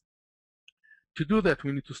enterprise. To do that,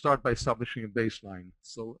 we need to start by establishing a baseline.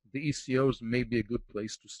 So the ECOs may be a good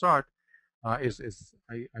place to start. As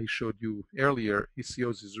I showed you earlier,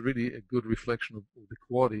 ECOs is really a good reflection of the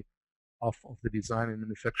quality of the design and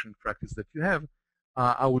manufacturing practice that you have.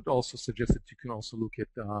 I would also suggest that you can also look at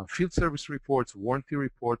field service reports, warranty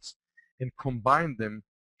reports, and combine them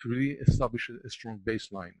to really establish a strong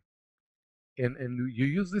baseline. And you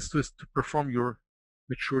use this to perform your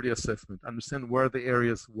maturity assessment, understand where are the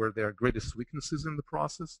areas where there are greatest weaknesses in the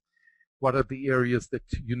process, what are the areas that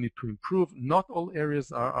you need to improve. Not all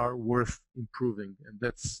areas are worth improving, and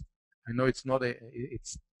that's, I know it's not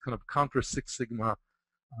it's kind of counter Six Sigma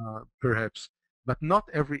perhaps, but not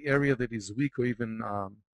every area that is weak or even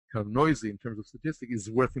kind of noisy in terms of statistics is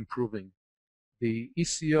worth improving. The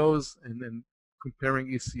ECOs and then comparing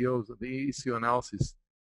ECOs, the ECO analysis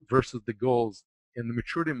versus the goals and the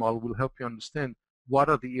maturity model will help you understand what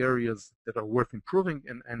are the areas that are worth improving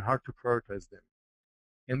and how to prioritize them.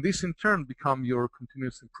 And this in turn become your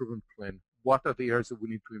continuous improvement plan. What are the areas that we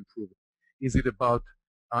need to improve? Is it about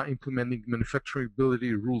implementing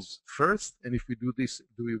manufacturability rules first? And if we do this,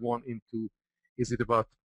 is it about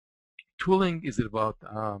tooling? Is it about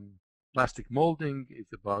plastic molding? Is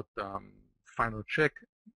it about final check?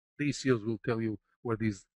 The ECOs will tell you where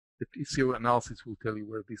the ECO analysis will tell you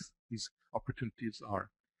where these opportunities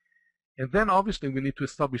are. And then obviously we need to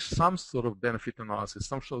establish some sort of benefit analysis,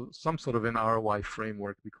 some sort of an ROI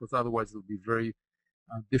framework, because otherwise it will be very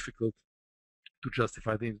difficult to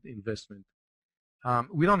justify the investment.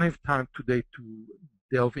 We don't have time today to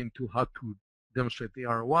delve into how to demonstrate the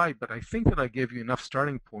ROI, but I think that I gave you enough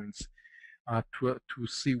starting points to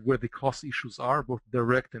see where the cost issues are, both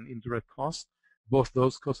direct and indirect costs, both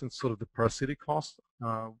those costs and sort of the parasitic costs.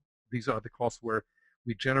 These are the costs where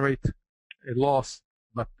we generate a loss,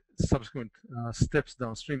 but subsequent steps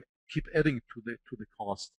downstream keep adding to the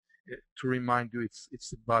cost. To remind you,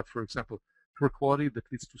 it's about, for example, poor quality that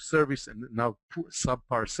leads to service, and now poor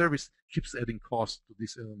subpar service keeps adding cost to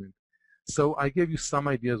this element. So I gave you some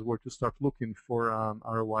ideas where to start looking for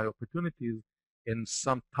ROI opportunities and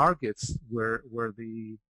some targets where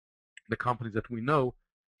the companies that we know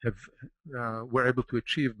were able to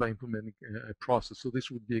achieve by implementing a process. So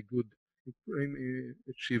this would be a good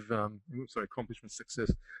accomplishment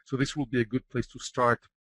success. So this will be a good place to start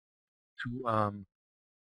to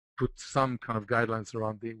put some kind of guidelines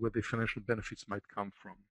around where the financial benefits might come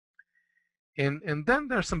from. And then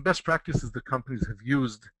there are some best practices that companies have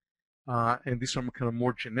used, and these are kind of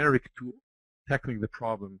more generic to tackling the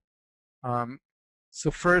problem. So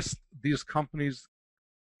first, these companies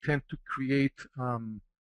tend to create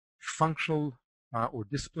functional or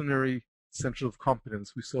disciplinary centers of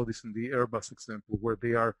competence. We saw this in the Airbus example, where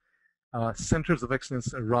they are centers of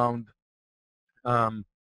excellence around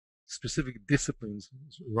specific disciplines,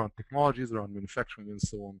 around technologies, around manufacturing, and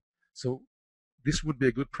so on. So this would be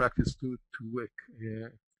a good practice to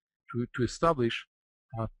establish,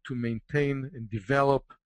 to maintain and develop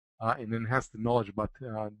and enhance the knowledge about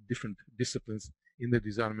different disciplines in the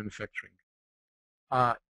design and manufacturing.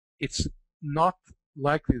 It's not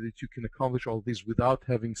likely that you can accomplish all these without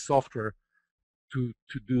having software to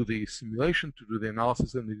do the simulation, to do the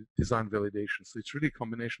analysis, and the design validation. So it's really a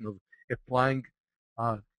combination of applying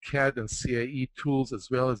CAD and CAE tools as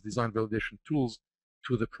well as design validation tools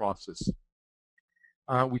to the process.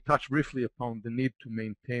 We touched briefly upon the need to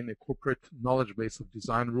maintain a corporate knowledge base of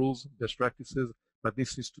design rules, best practices, but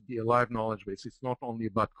this needs to be a live knowledge base. It's not only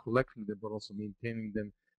about collecting them, but also maintaining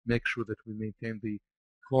them, make sure that we maintain the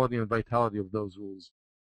quality and vitality of those rules.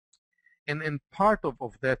 And part of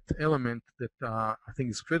that element that I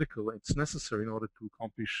think is critical, it's necessary in order to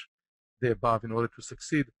accomplish the above, in order to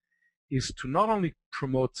succeed, is to not only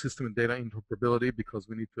promote system and data interoperability, because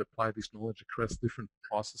we need to apply this knowledge across different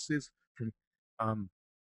processes,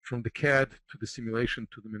 from the CAD to the simulation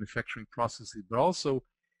to the manufacturing processes, but also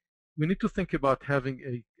we need to think about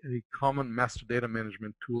having a common master data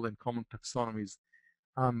management tool and common taxonomies.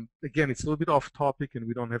 Again, it's a little bit off topic and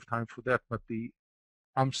we don't have time for that, but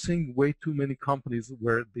I'm seeing way too many companies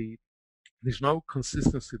where there's no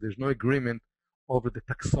consistency, there's no agreement over the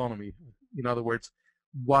taxonomy. In other words,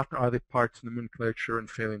 what are the parts nomenclature and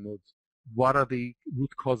failure modes? What are the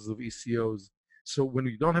root causes of ECOs? So when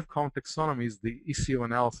you don't have common taxonomies, the ECO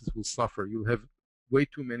analysis will suffer. You'll have way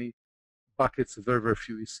too many buckets, very, very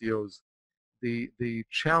few ECOs. The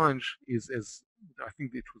challenge is, as I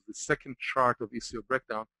think it was the second chart of ECO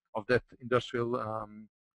breakdown of that industrial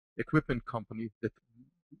equipment company that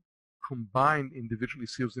combined individual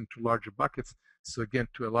ECOs into larger buckets. So again,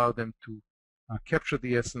 to allow them to capture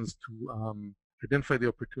the essence, to identify the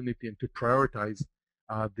opportunity, and to prioritize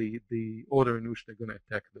the order in which they're going to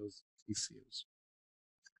attack those ECOs.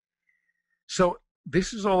 So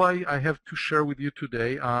this is all I have to share with you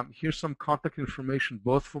today. Here's some contact information,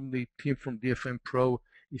 both from the team from DFM Pro.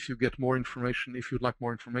 If you get more information, if you'd like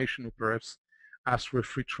more information, or perhaps ask for a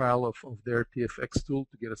free trial of their TFX tool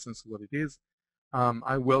to get a sense of what it is.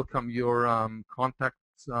 I welcome your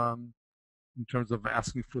contacts in terms of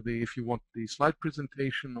asking for if you want the slide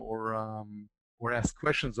presentation, or ask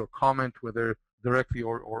questions or comment, whether directly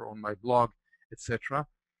or on my blog, etc.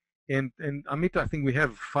 And Amit, I think we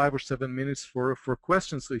have 5 or 7 minutes for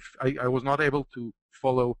questions. So if I was not able to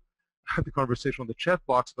follow the conversation on the chat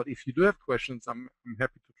box, but if you do have questions, I'm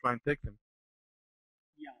happy to try and take them.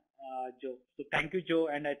 Yeah, Joe. So thank you, Joe.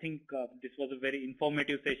 And I think this was a very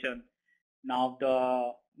informative session. Now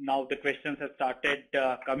the questions have started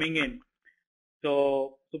coming in.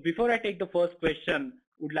 So before I take the first question,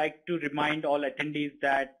 would like to remind all attendees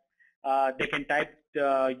that they can type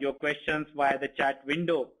your questions via the chat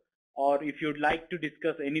window, or if you'd like to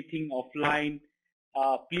discuss anything offline,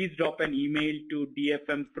 please drop an email to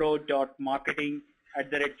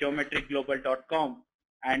dfmpro.marketing@geometricglobal.com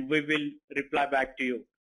and we will reply back to you.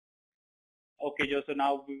 Okay, Joe, so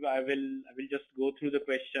now I will just go through the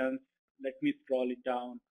questions. Let me scroll it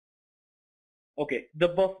down. Okay,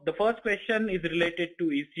 the first question is related to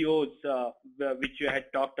ECOs, which you had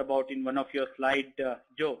talked about in one of your slides,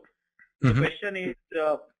 Joe. The question is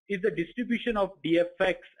the distribution of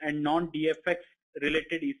DFX and non-DFX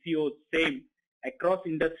related ECOs same across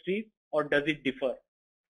industries, or does it differ?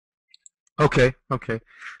 Okay.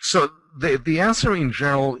 So the answer in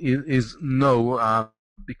general is no,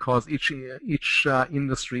 because each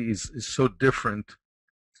industry is so different.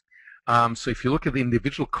 So if you look at the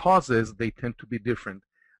individual causes, they tend to be different.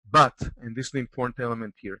 But, and this is the important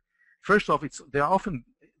element here, first off, they often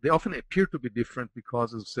appear to be different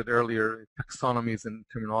because, as I said earlier, taxonomies and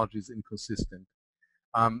terminology is inconsistent.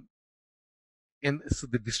 And so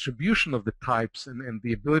the distribution of the types and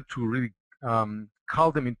the ability to really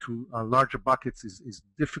cull them into larger buckets is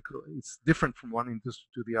difficult. It's different from one industry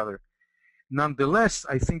to the other. Nonetheless,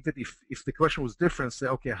 I think that if the question was different, say,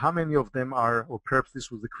 okay, how many of them are, or perhaps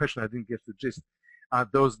this was the question, I didn't get the gist,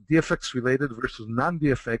 those DFX related versus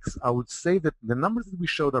non-DFX, I would say that the numbers that we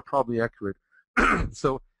showed are probably accurate.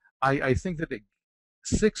 So I think that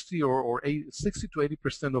 60 to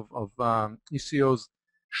 80% of ECOs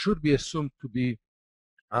should be assumed to be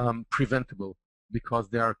preventable, because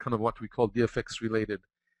they are kind of what we call DFX related.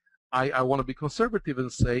 I want to be conservative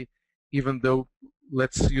and say, even though,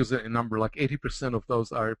 let's use a number like 80% of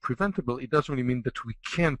those are preventable, it doesn't really mean that we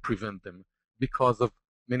can prevent them because of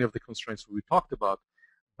many of the constraints we talked about.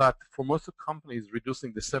 But for most of companies,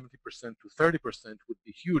 reducing the 70% to 30% would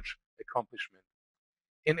be a huge accomplishment.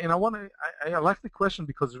 And I like the question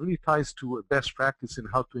because it really ties to a best practice in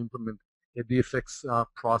how to implement a DFX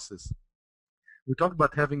process. We talked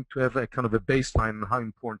about having to have a kind of a baseline and how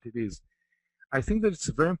important it is. I think that it's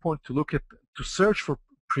very important to search for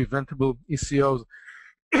preventable ECOs.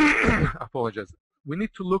 Apologize. We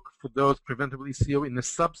need to look for those preventable ECO in a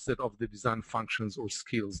subset of the design functions or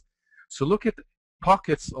skills. So look at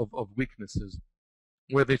pockets of weaknesses,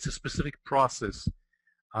 whether it's a specific process,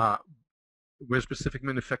 where a specific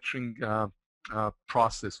manufacturing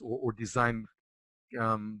process or design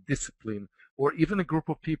discipline, or even a group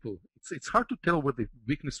of people. It's hard to tell what the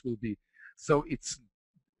weakness will be. So it's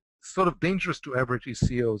sort of dangerous to average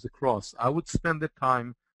ECOs across. I would spend the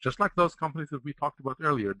time, just like those companies that we talked about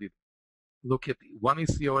earlier did, look at one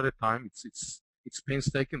ECO at a time. It's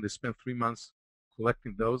painstaking. They spend 3 months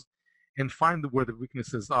collecting those, and find where the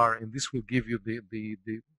weaknesses are, and this will give you the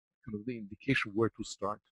kind of the indication where to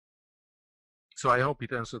start. So I hope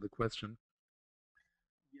it answered the question.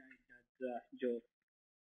 Yeah, it does, Joe.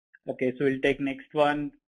 Okay, so we'll take next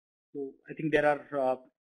one. So I think there are a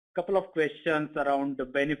couple of questions around the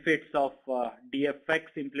benefits of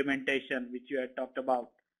DFX implementation, which you had talked about.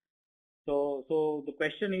 So the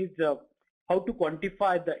question is how to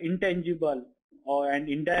quantify the intangible and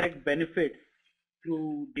indirect benefits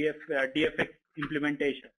through DFX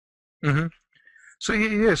implementation. Mm-hmm. So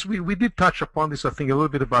yes, we did touch upon this, I think, a little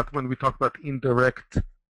bit about when we talked about the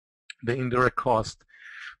indirect cost.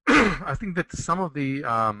 I think that some of the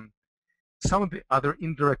other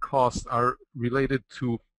indirect costs are related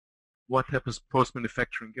to what happens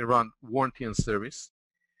post-manufacturing around warranty and service.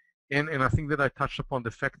 And I think that I touched upon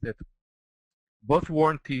the fact that both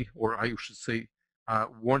warranty, or I should say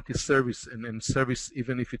warranty service and service,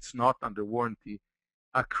 even if it's not under warranty,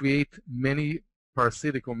 create many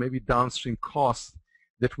parasitic or maybe downstream costs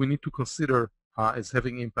that we need to consider as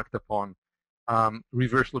having impact upon.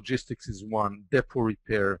 Reverse logistics is one, depot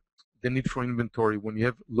repair, the need for inventory. When you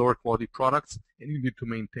have lower quality products and you need to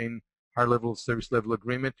maintain higher level of service level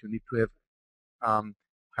agreement, you need to have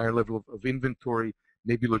higher level of inventory.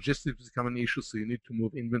 Maybe logistics become an issue, so you need to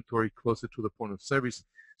move inventory closer to the point of service.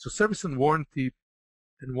 So service and warranty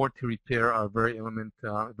repair are very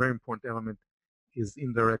important element is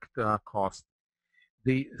indirect cost.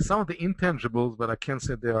 Some of the intangibles, but I can't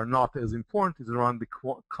say they are not as important, is around the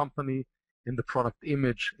company and the product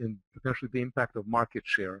image and potentially the impact of market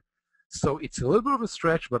share. So it's a little bit of a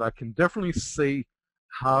stretch, but I can definitely say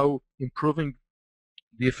how improving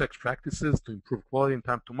DFX practices to improve quality and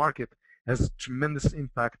time to market has a tremendous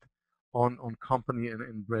impact on company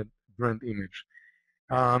and brand image.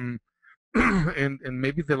 And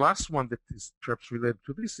maybe the last one that is perhaps related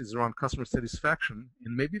to this is around customer satisfaction,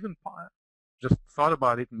 and maybe even just thought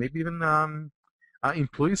about it, maybe even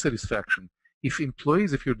employee satisfaction. If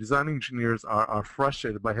your design engineers are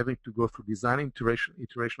frustrated by having to go through design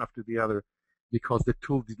iteration after the other because the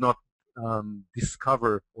tool did not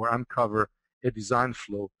discover or uncover a design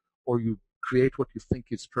flow, or you create what you think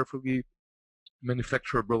is perfectly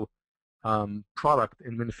manufacturable product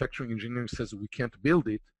and manufacturing engineering says we can't build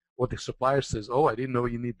it, or the supplier says, oh, I didn't know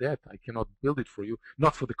you need that, I cannot build it for you,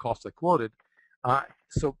 not for the cost I quoted.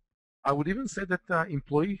 So I would even say that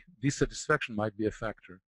employee dissatisfaction might be a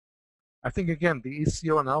factor. I think, again, the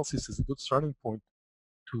ECO analysis is a good starting point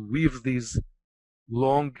to weave these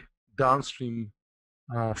long downstream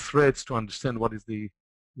threads to understand what is the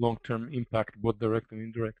long-term impact, both direct and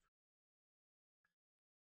indirect.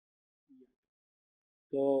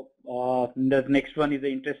 So the next one is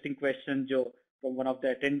an interesting question, Joe, from one of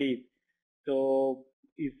the attendees. So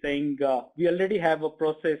he's saying we already have a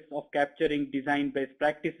process of capturing design best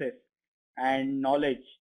practices and knowledge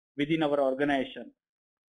within our organization.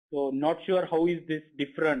 So not sure how is this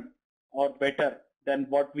different or better than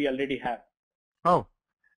what we already have. Oh,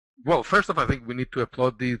 well, first off, I think we need to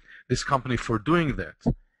applaud this company for doing that.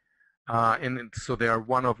 And so they are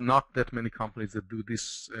one of not that many companies that do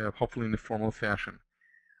this, hopefully in a formal fashion.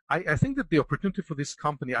 I think that the opportunity for this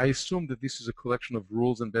company, I assume that this is a collection of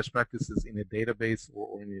rules and best practices in a database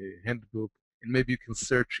or in a handbook, and maybe you can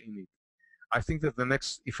search in it. I think that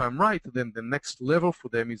if I'm right, then the next level for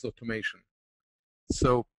them is automation.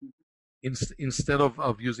 So instead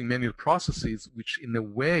of using manual processes, which in a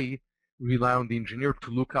way rely on the engineer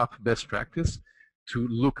to look up best practice, to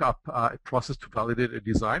look up a process to validate a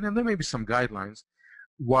design, and there may be some guidelines,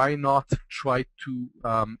 why not try to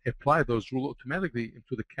apply those rules automatically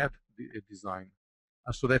into the CAD design?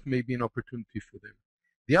 So that may be an opportunity for them.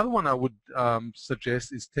 The other one I would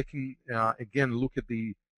suggest is taking, again, look at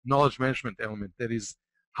the knowledge management element. That is,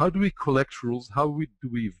 how do we collect rules? How do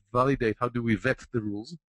we validate? How do we vet the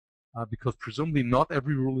rules? Because presumably not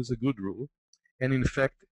every rule is a good rule. And in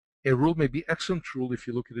fact, a rule may be excellent rule if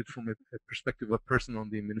you look at it from a perspective of a person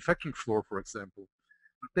on the manufacturing floor, for example.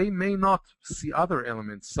 But they may not see other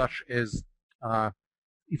elements such as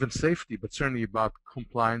even safety, but certainly about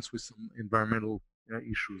compliance with some environmental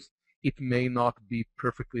issues. It may not be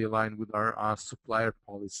perfectly aligned with our supplier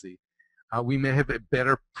policy. We may have a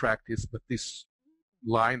better practice, but this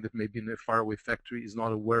line that maybe in a faraway factory is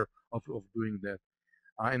not aware of doing that.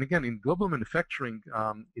 And again, in global manufacturing,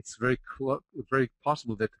 it's very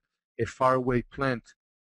possible that a faraway plant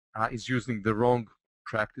is using the wrong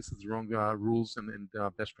practices, wrong rules and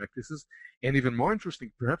best practices. And even more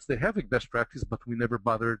interesting, perhaps they have a best practice, but we never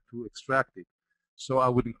bothered to extract it. So I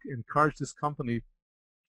would encourage this company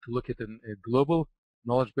to look at a global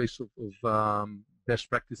knowledge base of best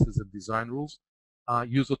practices and design rules,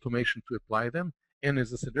 use automation to apply them, and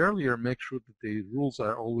as I said earlier, make sure that the rules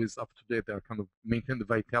are always up to date. They are kind of maintain the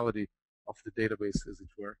vitality of the database, as it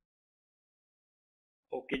were.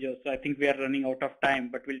 Okay, Joe. So I think we are running out of time,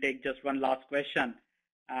 but we'll take just one last question,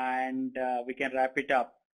 and we can wrap it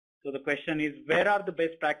up. So the question is, where are the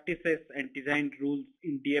best practices and design rules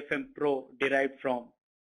in DFM Pro derived from?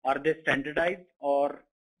 Are they standardized or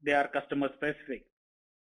they are customer specific?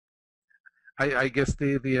 I guess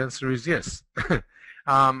the answer is yes.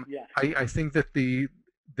 Yeah. I think that the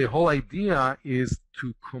whole idea is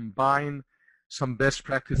to combine some best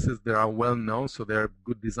practices that are well known, so they're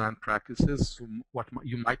good design practices, what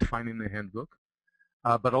you might find in a handbook,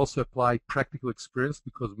 but also apply practical experience,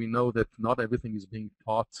 because we know that not everything is being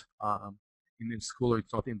taught in school, or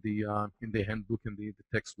it's not in the handbook and the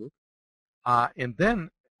textbook. And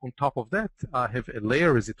then on top of that, have a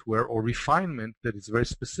layer, as it were, or refinement that is very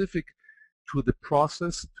specific to the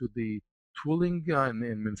process, to the tooling and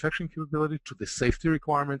manufacturing capability, to the safety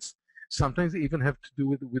requirements. Sometimes they even have to do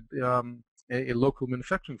with a local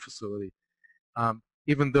manufacturing facility.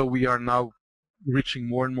 Even though we are now reaching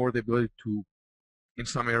more and more the ability to, in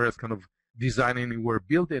some areas, kind of design anywhere,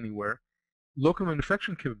 build anywhere, local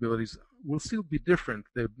manufacturing capabilities will still be different.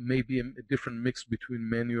 There may be a different mix between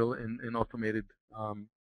manual and automated,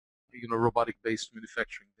 robotic-based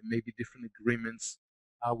manufacturing. There may be different agreements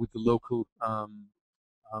with the local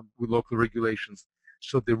regulations.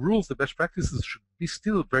 So the rules, the best practices, should be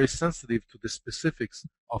still very sensitive to the specifics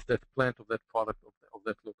of that plant, of that product, of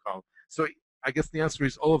that locale. So I guess the answer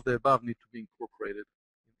is all of the above need to be incorporated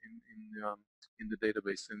in the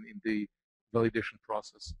database and in the validation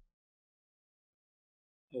process.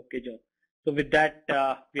 Okay, Joe. So with that,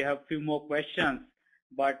 we have a few more questions,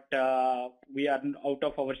 but we are out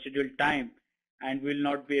of our scheduled time and will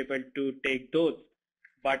not be able to take those.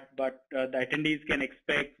 But the attendees can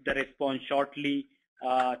expect the response shortly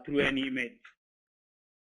through an email.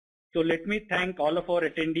 So let me thank all of our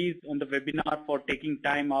attendees on the webinar for taking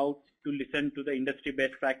time out to listen to the industry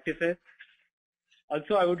best practices.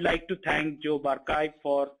 Also, I would like to thank Joe Barkai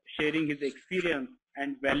for sharing his experience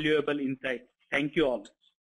and valuable insights. Thank you all.